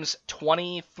volumes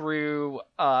 20 through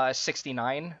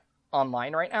 69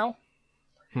 online right now.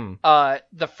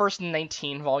 The first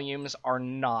 19 volumes are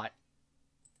not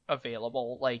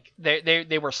available. Like,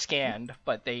 they were scanned,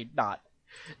 but the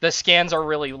scans are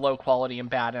really low quality and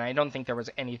bad, and I don't think there was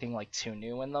anything like too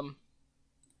new in them.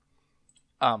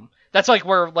 That's like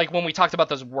where, like, when we talked about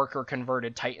those worker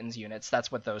converted Titans units, that's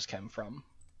what those came from,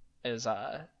 is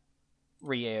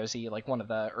Re-AOZ, like one of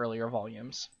the earlier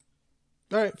volumes.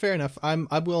 All right, fair enough. I'm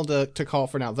willing to call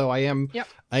for now, though I am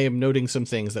noting some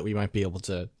things that we might be able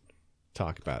to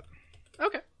talk about.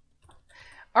 Okay.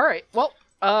 All right. Well,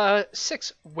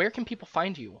 Six, where can people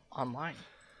find you online?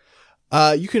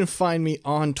 You can find me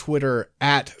on Twitter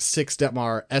at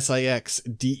Sixdetmar,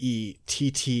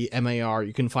 SIXDETTMAR.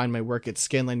 You can find my work at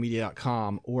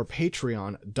scanlinemedia.com or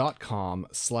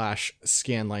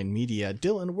patreon.com/scanlinemedia.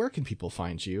 Dylan, where can people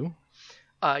find you?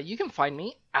 You can find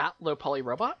me at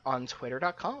lowpolyrobot on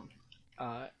twitter.com.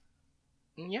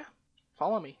 Yeah,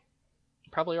 follow me.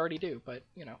 Probably already do, but,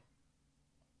 you know.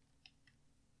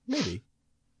 Maybe.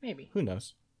 Who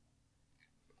knows?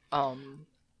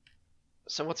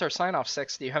 So what's our sign-off,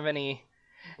 Six? Do you have any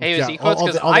AOZ quotes?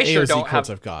 Because I sure don't have.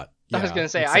 I've got. Yeah, I was gonna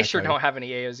say, exactly. I sure don't have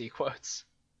any AOZ quotes.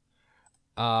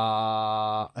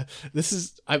 This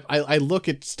is I look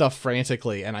at stuff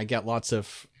frantically and I get lots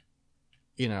of,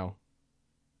 you know.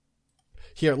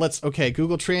 Here,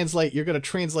 Google Translate. You're gonna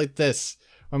translate this.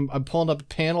 I'm pulling up a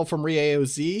panel from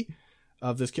Re-AOZ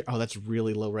of this. Oh, that's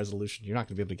really low resolution. You're not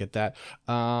gonna be able to get that.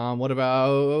 What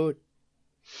about?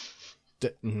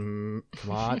 Come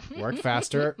on, work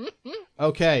faster.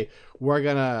 Okay, we're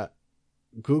gonna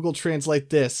Google Translate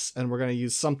this, and we're gonna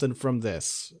use something from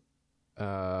this.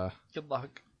 Good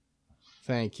luck.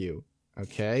 Thank you.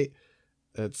 Okay.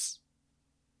 That's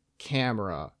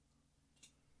camera.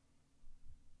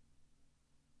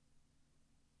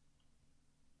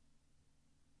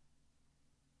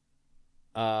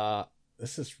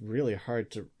 This is really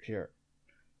hard to hear.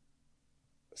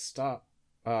 Stop.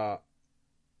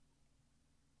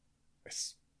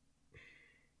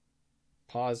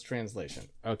 Pause translation.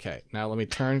 Okay, now let me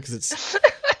turn because it's.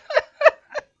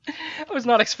 I was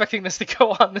not expecting this to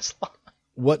go on this long.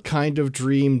 What kind of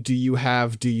dream do you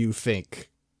have, do you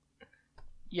think?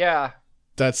 Yeah.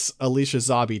 That's Alicia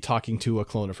Zabi talking to a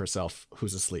clone of herself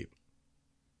who's asleep.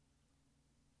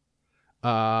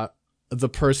 The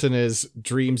person is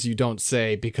dreams you don't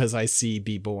say because I see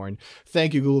be born.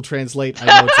 Thank you, Google Translate. I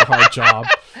know it's a hard job.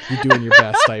 You're doing your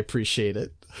best. I appreciate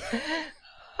it.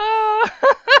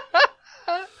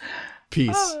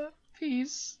 Peace.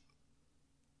 Peace.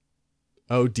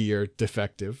 Oh dear,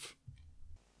 defective.